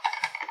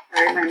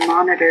 sorry, my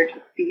monitor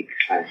just beeped.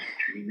 I was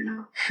turning it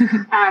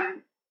off.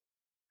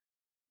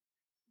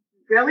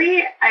 Really,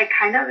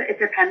 it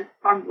depends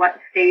on what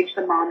stage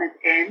the mom is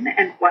in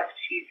and what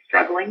she's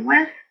struggling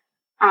with.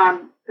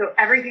 So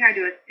everything I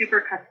do is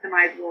super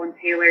customizable and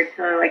tailored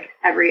to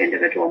every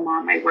individual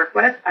mom I work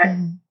with. But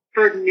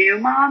for new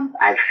moms,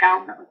 I've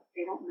found that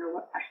they don't know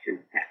what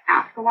questions to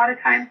ask a lot of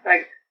times. So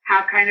I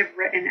have kind of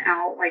written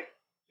out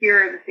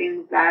here are the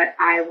things that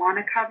I want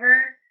to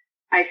cover.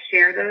 I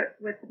share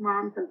with the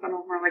moms, and some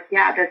of them are like,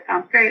 yeah, this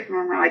sounds great. Some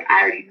of them are like,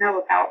 I already know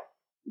about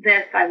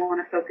this. I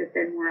want to focus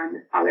in more on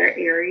this other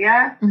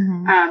area.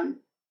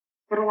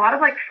 But a lot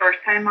of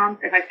first-time moms,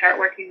 if I start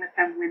working with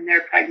them when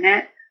they're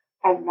pregnant,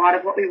 a lot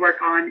of what we work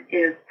on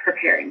is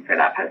preparing for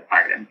that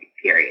postpartum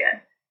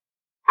period.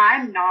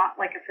 I'm not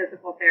a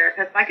physical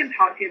therapist. I can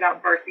talk to you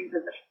about birthing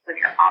positions and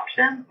your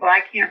options, but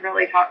I can't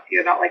really talk to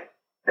you about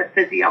the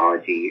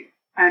physiology,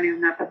 I don't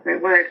even know if that's the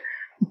right word,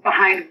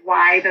 behind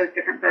why those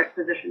different birth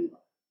positions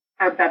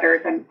are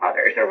better than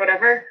others or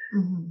whatever.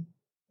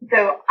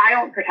 So I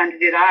don't pretend to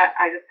do that.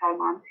 I just tell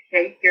moms,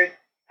 hey, here's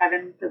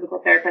 7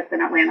 physical therapists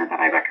in Atlanta that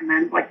I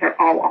recommend.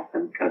 They're all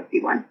awesome. Go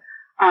see one.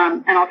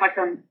 And I'll talk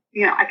to them.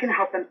 I can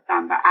help them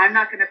some, but I'm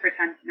not going to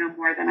pretend to know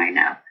more than I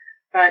know.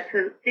 But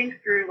to think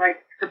through,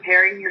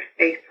 preparing your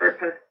space for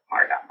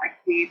postpartum.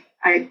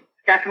 I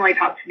definitely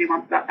talk to new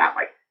moms about that.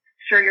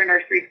 Sure, your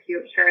nursery's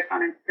cute. Sure, it's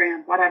on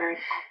Instagram. Whatever.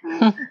 It's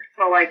awesome.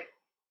 So,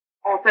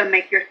 also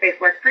make your space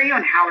work for you,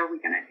 and how are we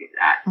going to do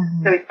that?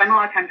 So we spend a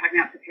lot of time talking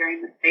about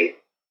preparing the space,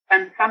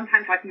 and some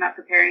time talking about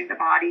preparing the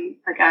body.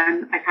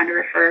 Again, I kind of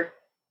refer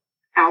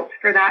out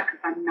for that because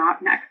I'm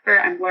not an expert.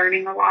 I'm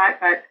learning a lot,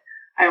 but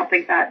I don't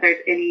think that there's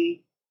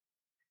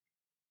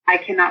I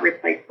cannot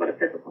replace what a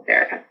physical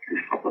therapist can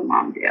help a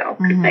mom do,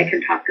 because they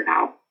can talk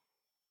about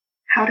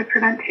how to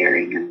prevent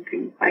tearing and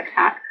things like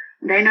that.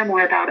 They know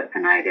more about it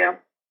than I do.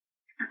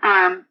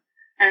 And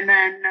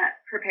then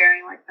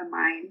preparing the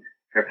mind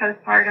for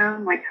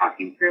postpartum,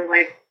 talking through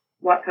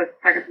what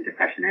postpartum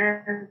depression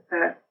is,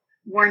 the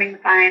warning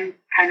signs,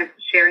 kind of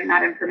sharing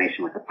that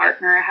information with a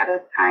partner ahead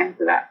of time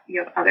so that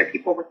you have other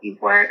people looking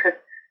for it, because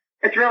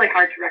it's really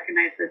hard to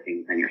recognize those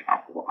things in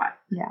yourself a lot.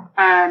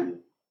 Yeah.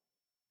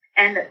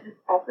 And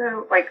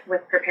also,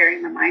 with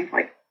preparing the mind,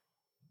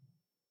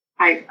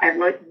 I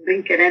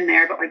link it in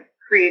there, but,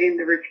 creating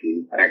the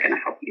routines that are going to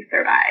help you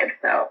survive.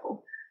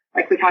 So,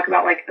 we talk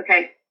about,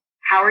 okay,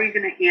 how are you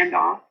going to hand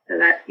off so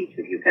that each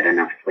of you get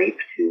enough sleep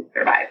to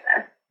survive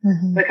this?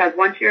 Because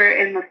once you're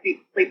in the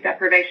sleep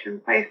deprivation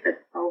place,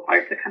 it's so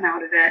hard to come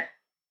out of it.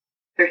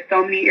 There's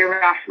so many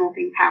irrational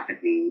things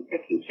happening.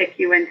 It can kick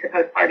you into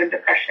postpartum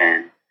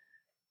depression.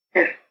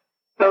 If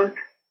both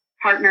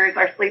partners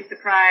are sleep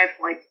deprived,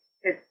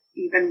 it's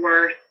even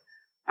worse.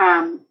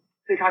 So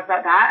we talk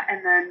about that,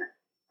 and then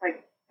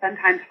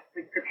sometimes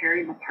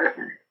preparing the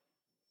partner.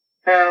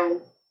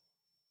 So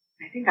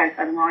I think I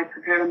said, well, I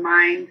prepare the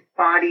mind,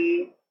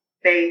 body,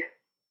 space,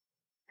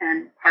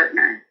 and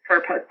partner for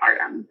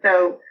postpartum.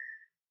 So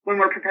when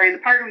we're preparing the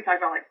partner, we talk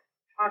about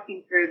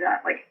talking through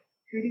that, like,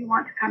 who do you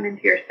want to come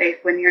into your space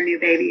when your new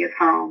baby is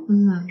home?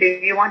 Mm-hmm. Do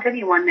you want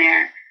anyone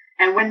there?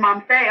 And when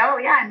moms say, oh,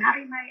 yeah, I'm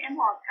having my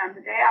in-laws come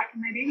the day after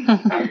my baby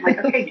comes home, I'm like,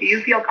 okay, do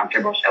you feel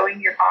comfortable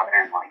showing your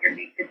father-in-law your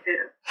naked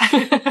boob?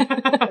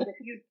 Because if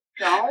you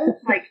don't,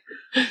 like,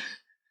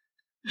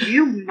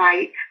 you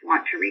might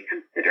want to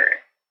reconsider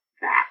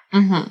that.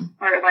 Mm-hmm.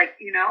 Or, like,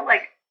 you know,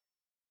 like,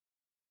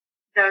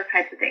 those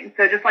types of things.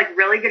 So just, like,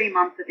 really getting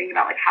moms to think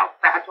about, like, how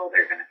fragile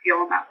they're going to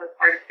feel in that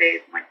postpartum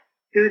phase and, like,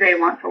 who they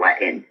want to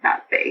let into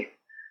that space.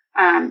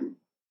 And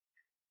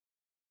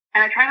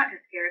I try not to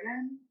scare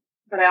them,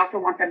 but I also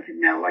want them to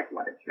know, like,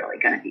 what it's really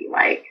going to be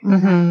like.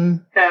 Mm-hmm.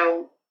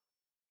 So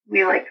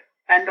we, like,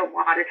 spend a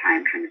lot of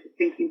time kind of just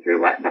thinking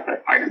through what the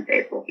postpartum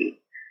phase will be.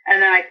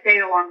 And then I stay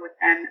along with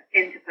them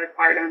into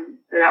postpartum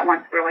so that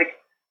once we're, like,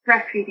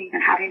 breastfeeding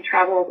and having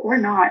troubles or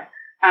not,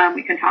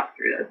 we can talk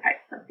through those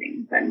types of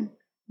things and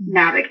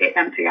navigate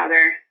them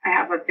together. I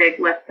have a big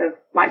list of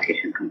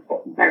lactation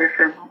consultants I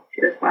refer moms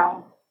to as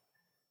well.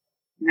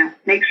 You know,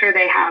 make sure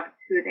they have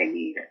who they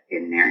need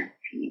in their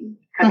team,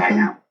 because I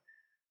know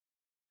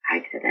I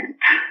didn't.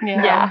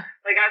 Yeah.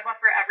 Like, I'd love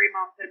for every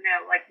mom to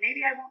know, like,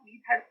 maybe I won't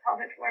need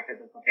pelvic floor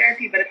physical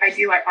therapy, but if I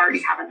do, I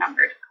already have a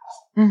number to call.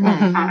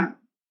 Mm-hmm.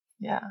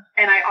 Yeah.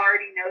 And I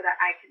already know that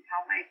I can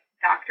tell my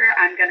doctor,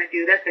 I'm going to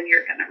do this and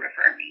you're going to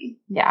refer me.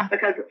 Yeah.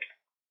 Because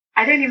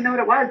I didn't even know what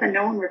it was and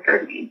no one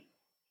referred me.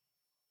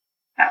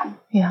 So.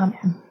 Yeah.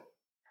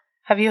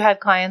 Have you had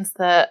clients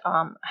that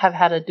have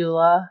had a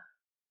doula?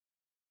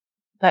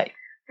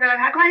 So I've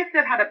had clients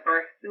that have had a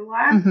birth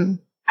doula. Mm-hmm.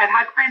 I've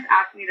had clients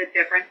ask me the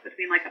difference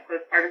between, like, a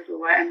postpartum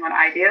doula and what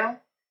I do.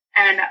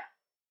 And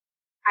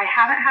I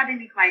haven't had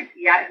any clients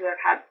yet who have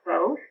had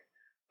both.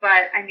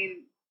 But, I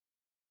mean,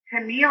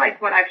 to me,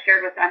 like, what I've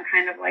shared with them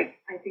kind of, like,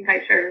 I think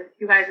I shared with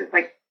you guys is,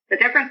 like, the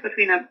difference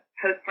between a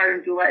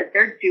postpartum doula is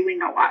they're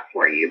doing a lot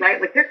for you, right?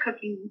 Like, they're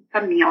cooking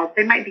some meals.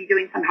 They might be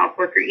doing some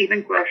housework or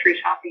even grocery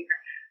shopping or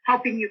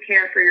helping you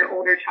care for your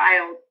older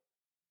child.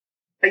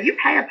 But you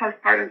pay a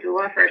postpartum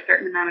doula for a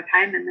certain amount of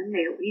time and then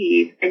they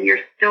leave, and you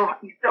still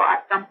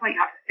at some point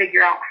have to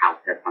figure out how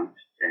to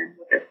function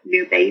with this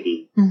new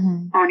baby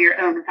on your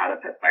own without a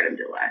postpartum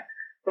doula.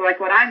 So, like,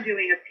 what I'm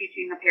doing is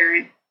teaching a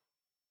parent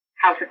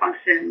how to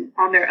function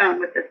on their own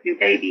with this new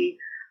baby.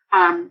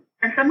 And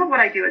some of what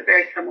I do is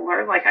very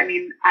similar. Like, I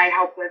mean, I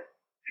help with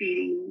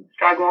feeding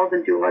struggles,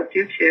 and doulas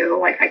do too.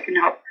 Like, I can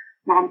help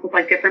moms with,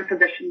 like, different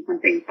positions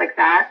and things like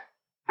that.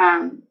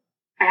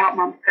 I help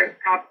moms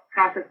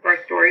process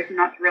birth stories, and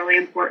that's really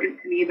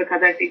important to me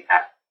because I think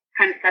that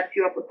kind of sets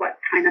you up with what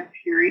kind of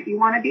parent you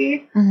want to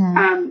be.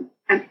 And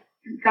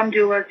some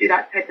doulas do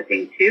that type of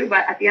thing too,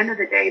 but at the end of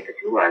the day, the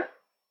doula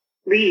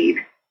leaves,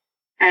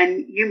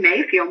 and you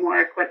may feel more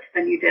equipped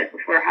than you did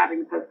before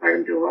having a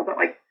postpartum doula, but,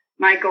 like,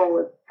 my goal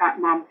is that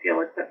moms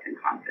feel equipped and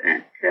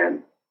confident to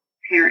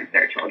parent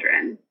their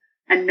children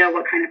and know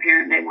what kind of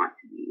parent they want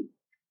to be.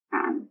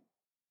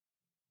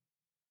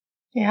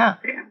 Yeah.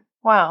 Yeah.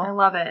 Wow. I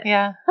love it.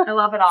 Yeah. I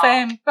love it all.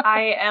 Same.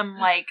 I am,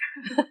 like,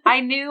 I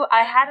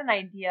had an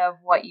idea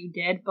of what you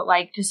did, but,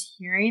 like, just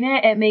hearing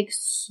it, it makes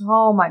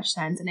so much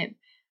sense. And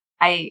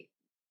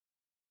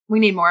we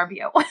need more of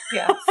you.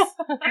 Yes.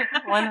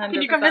 100%.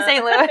 Can you come to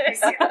St. Louis? I'll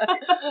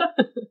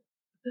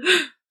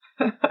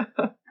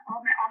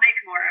make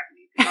more of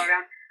me to go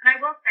around. And I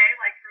will say,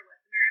 like, for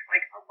listeners,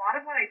 like, a lot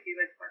of what I do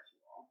is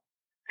virtual.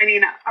 I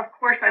mean, of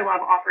course, I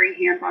love offering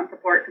hands-on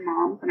support to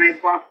moms, and I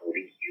love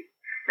holding cute,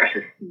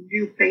 precious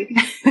new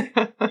babies.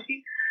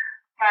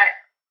 But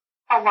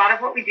a lot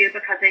of what we do,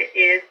 because it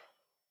is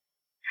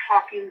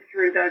talking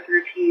through those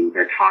routines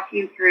or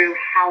talking through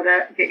how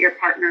to get your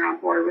partner on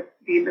board with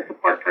being the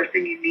support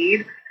person you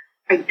need,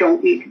 I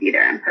don't need to be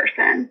there in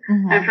person.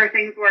 And for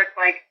things where it's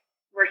like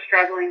we're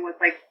struggling with,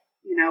 like,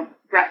 you know,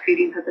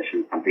 breastfeeding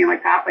positions, something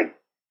like that, like,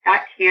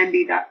 that can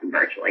be done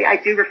virtually. I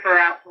do refer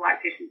out to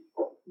lactation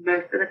people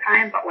most of the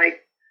time, but,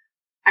 like,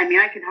 I mean,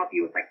 I can help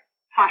you with, like,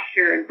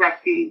 posture and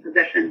breastfeeding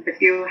positions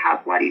if you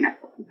have bloody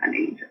nipples and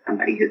sending to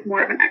somebody who's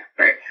more of an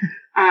expert.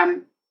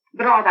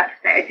 But all that to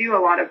say, I do a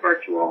lot of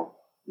virtual.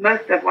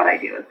 Most of what I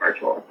do is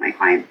virtual with my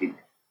clients who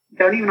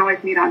don't even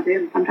always meet on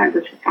Zoom. Sometimes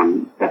it's just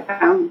on the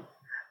phone.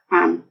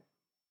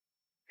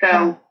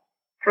 So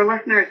for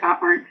listeners that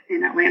aren't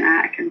in Atlanta,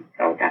 I can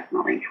still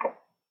definitely help.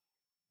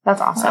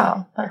 That's awesome.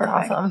 Wow, that's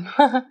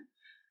awesome.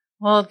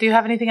 Well, do you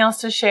have anything else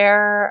to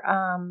share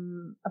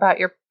about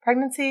your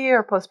pregnancy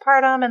or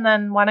postpartum? And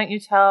then why don't you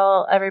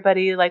tell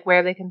everybody, like,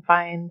 where they can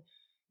find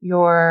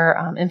your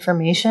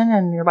information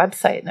and your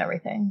website and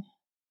everything?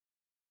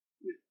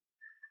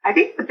 I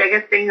think the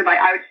biggest thing that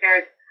I would share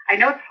is, I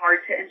know it's hard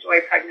to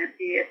enjoy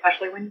pregnancy,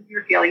 especially when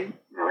you're feeling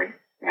really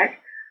sick,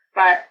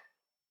 but,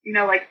 you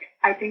know, like,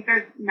 I think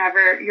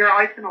you're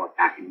always going to look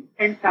back and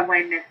in some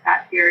way miss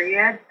that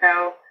period.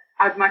 So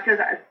as much as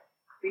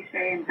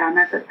cliche and dumb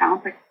as it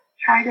sounds, like,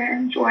 try to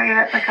enjoy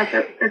it because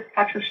it's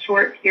such a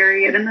short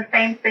period. And the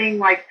same thing,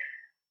 like,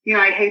 you know,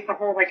 I hate the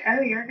whole, like,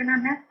 oh, you're going to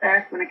miss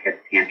this when a kid's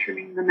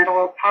tantruming in the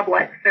middle of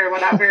Publix or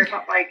whatever,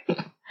 but, like,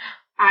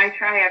 I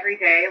try every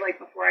day, like,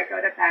 before I go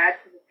to bed,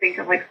 to just think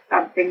of like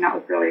something that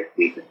was really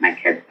sweet with my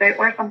kids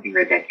or something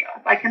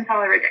ridiculous. I can tell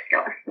a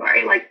ridiculous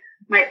story. Like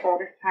my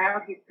oldest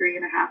child, he's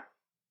 3.5.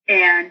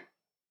 And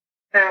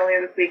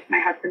earlier this week, my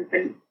husband's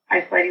been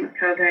isolating with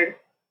COVID.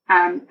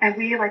 And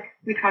we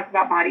talk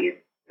about bodies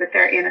with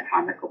their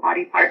anatomical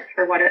body parts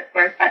for what it's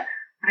worth. But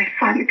my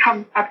son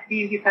comes up to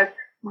me and he says,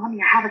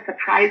 Mommy, I have a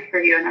surprise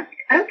for you. And I'm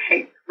like,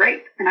 okay,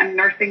 great. And I'm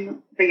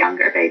nursing the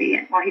younger baby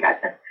while he does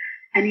this.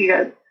 And he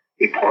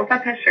pulls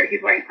up his shirt.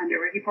 He's wearing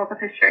underwear. He pulls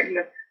up his shirt and he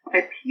goes,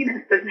 my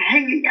penis is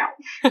hanging out.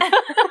 Like,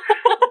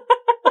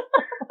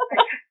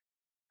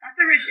 that's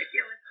a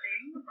ridiculous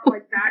thing. But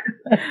like that is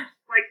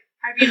like,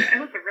 I mean, it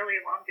was a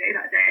really long day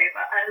that day,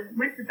 but I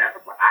went to bed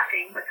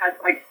laughing because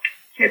like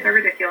kids are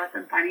ridiculous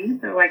and funny.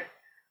 So like,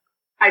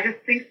 I just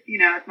think,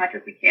 as much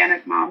as we can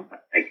as moms,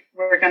 like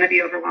we're going to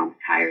be overwhelmed,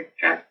 tired,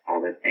 stressed,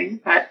 all those things.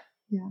 But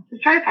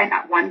just try to find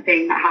that one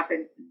thing that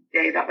happened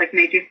today that like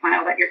made you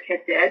smile that your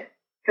kid did,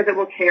 because it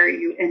will carry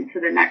you into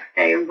the next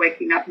day and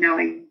waking up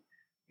knowing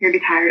you're going to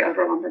be tired,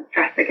 overwhelmed, and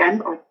stressed again.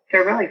 But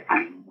they're really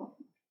funny.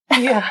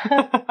 Yeah,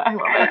 I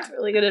love that. That's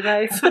really good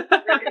advice.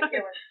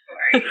 Ridiculous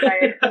story.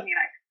 I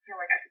feel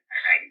like I should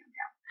start writing them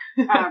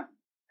down.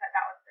 But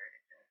that was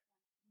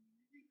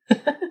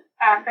ridiculous.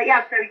 But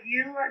yeah, so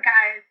you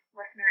guys,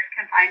 listeners,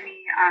 can find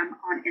me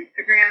on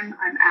Instagram.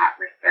 I'm at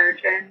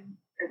Resurgence.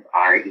 It's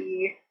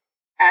RESURGENS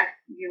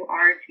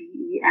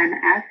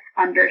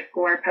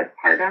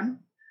 _postpartum.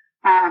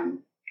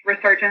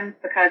 Resurgence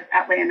because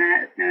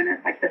Atlanta is known as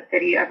like the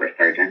city of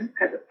resurgence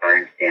because it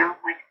burned down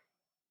like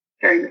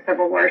during the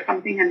Civil War or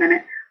something, and then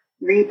it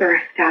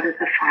rebirthed out of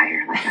the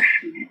fire like a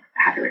phoenix,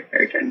 had a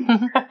resurgence. So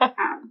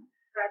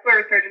that's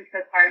where Resurgence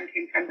postpartum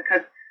came from,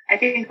 because I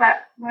think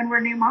that when we're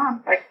new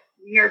moms, like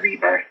we are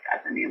rebirthed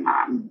as a new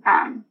mom,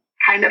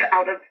 kind of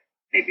out of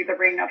maybe the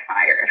ring of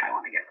fire, if I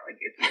want to get really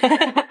goofy.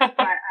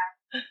 But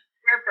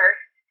we're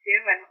birthed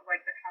too and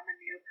like become a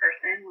new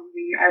person when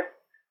we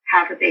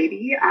have a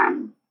baby.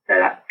 So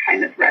that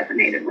kind of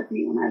resonated with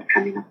me when I was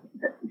coming up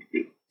with this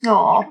name.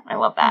 Oh, I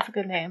love that. That's a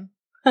good name.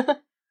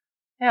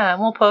 Yeah,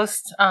 and we'll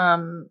post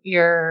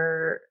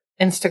your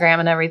Instagram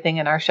and everything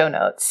in our show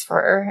notes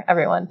for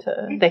everyone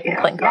to they can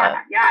click on it.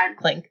 Yeah.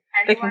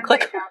 They can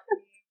click.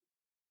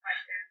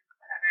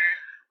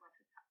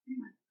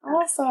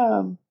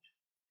 Awesome.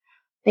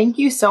 Thank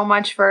you so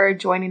much for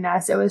joining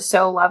us. It was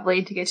so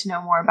lovely to get to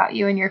know more about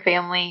you and your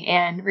family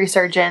and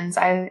Resurgence.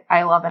 I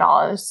love it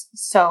all. It was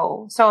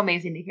so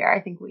amazing to hear.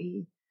 I think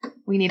we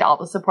need all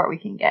the support we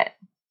can get.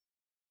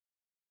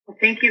 Well,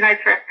 thank you guys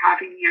for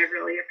having me. I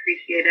really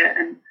appreciate it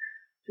and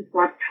just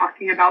love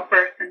talking about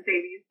birth and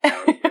babies.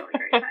 So it's really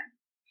great time.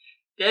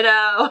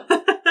 Ditto.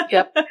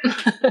 Yep.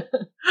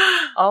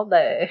 All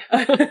day.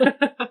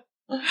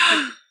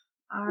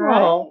 All right.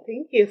 Well,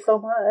 thank you so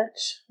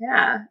much.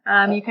 Yeah.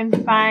 You can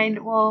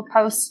we'll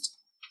post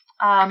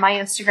my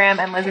Instagram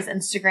and Liz's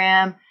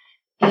Instagram.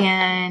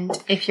 And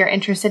if you're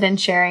interested in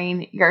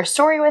sharing your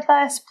story with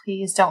us,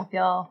 please don't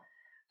feel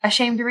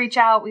ashamed to reach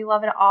out. We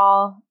love it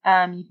all.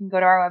 You can go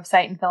to our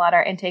website and fill out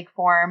our intake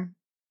form.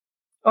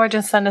 Or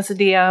just send us a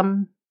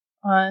DM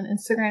on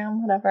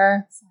Instagram,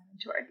 whatever. Send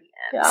to our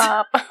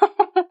DMs.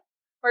 Yep.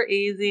 We're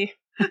easy.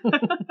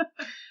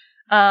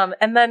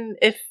 And then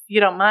if you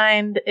don't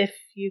mind, if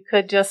you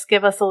could just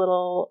give us a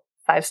little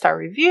 5-star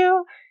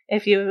review.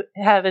 If you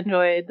have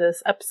enjoyed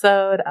this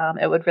episode,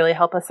 it would really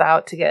help us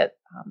out to get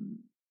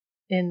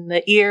in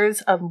the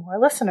ears of more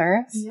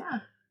listeners.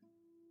 Yeah.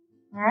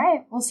 All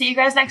right. We'll see you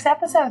guys next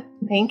episode.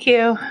 Thank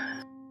you.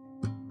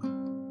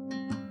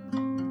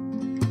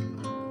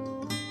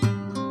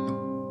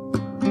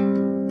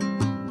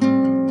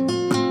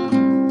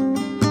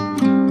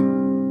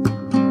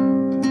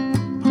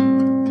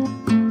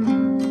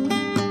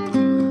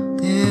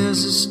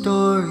 There's a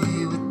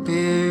story with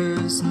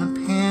bears in the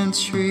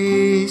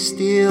pantry,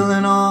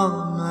 stealing all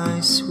of my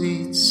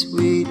sweet,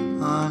 sweet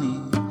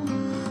honey.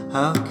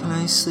 How can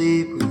I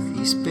sleep with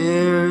these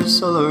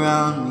bears all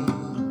around me?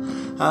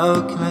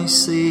 How can I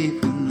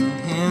sleep when their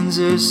hands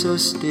are so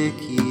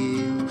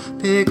sticky?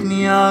 Pick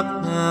me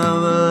up,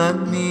 never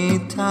let me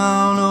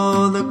down.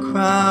 Oh, the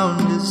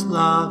ground is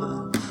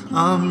lava,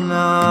 I'm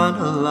not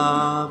a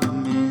lava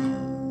man.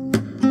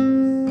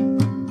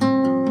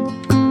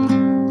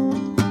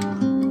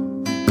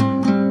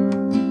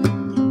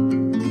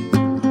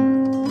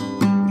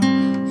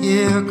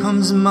 Here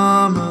comes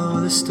mama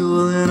with a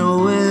stool and a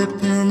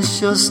whip, and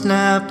she'll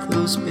snap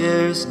those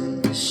bears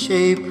into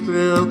shape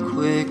real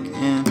quick,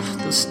 and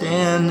they'll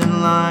stand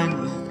in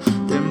line with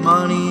their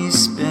money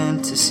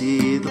spent to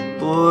see the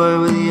boy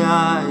with the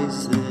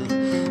eyes that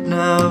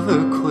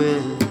never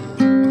quit.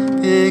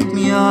 Pick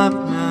me up,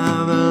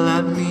 never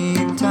let me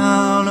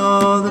down.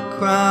 Oh, the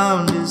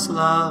ground is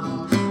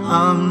lava,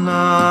 I'm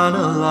not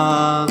a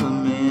lava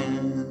man.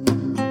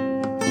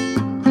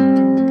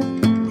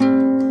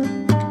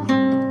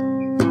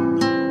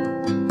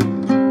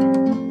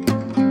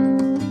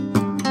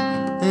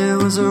 There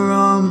was a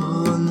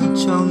rumble in the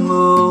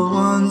jungle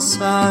once.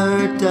 I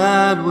heard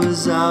Dad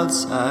was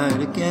outside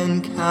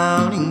again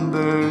counting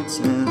birds,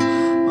 and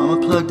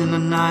Mama plugged in a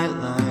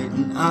nightlight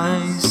and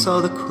I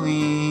saw the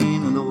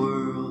queen of the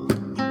world.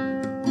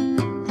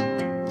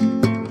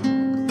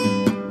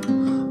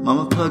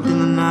 Mama plugged in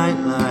the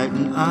nightlight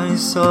and I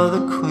saw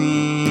the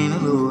queen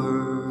of the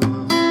world.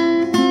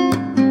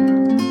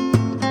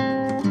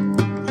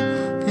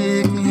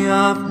 Pick me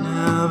up,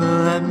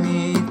 never let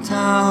me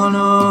down.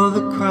 Oh,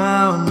 the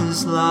ground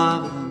is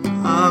lava,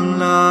 I'm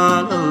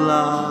not a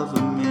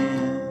lava man.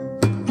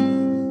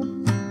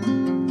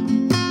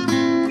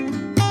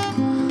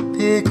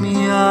 Pick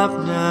me up,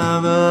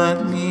 never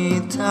let me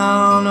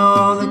down.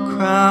 Oh, the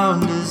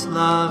ground is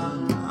lava,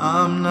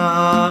 I'm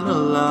not a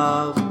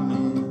lava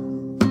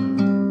man.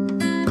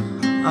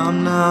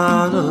 I'm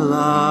not a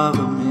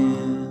lava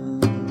man.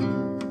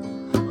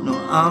 No,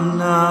 I'm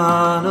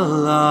not a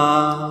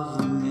lava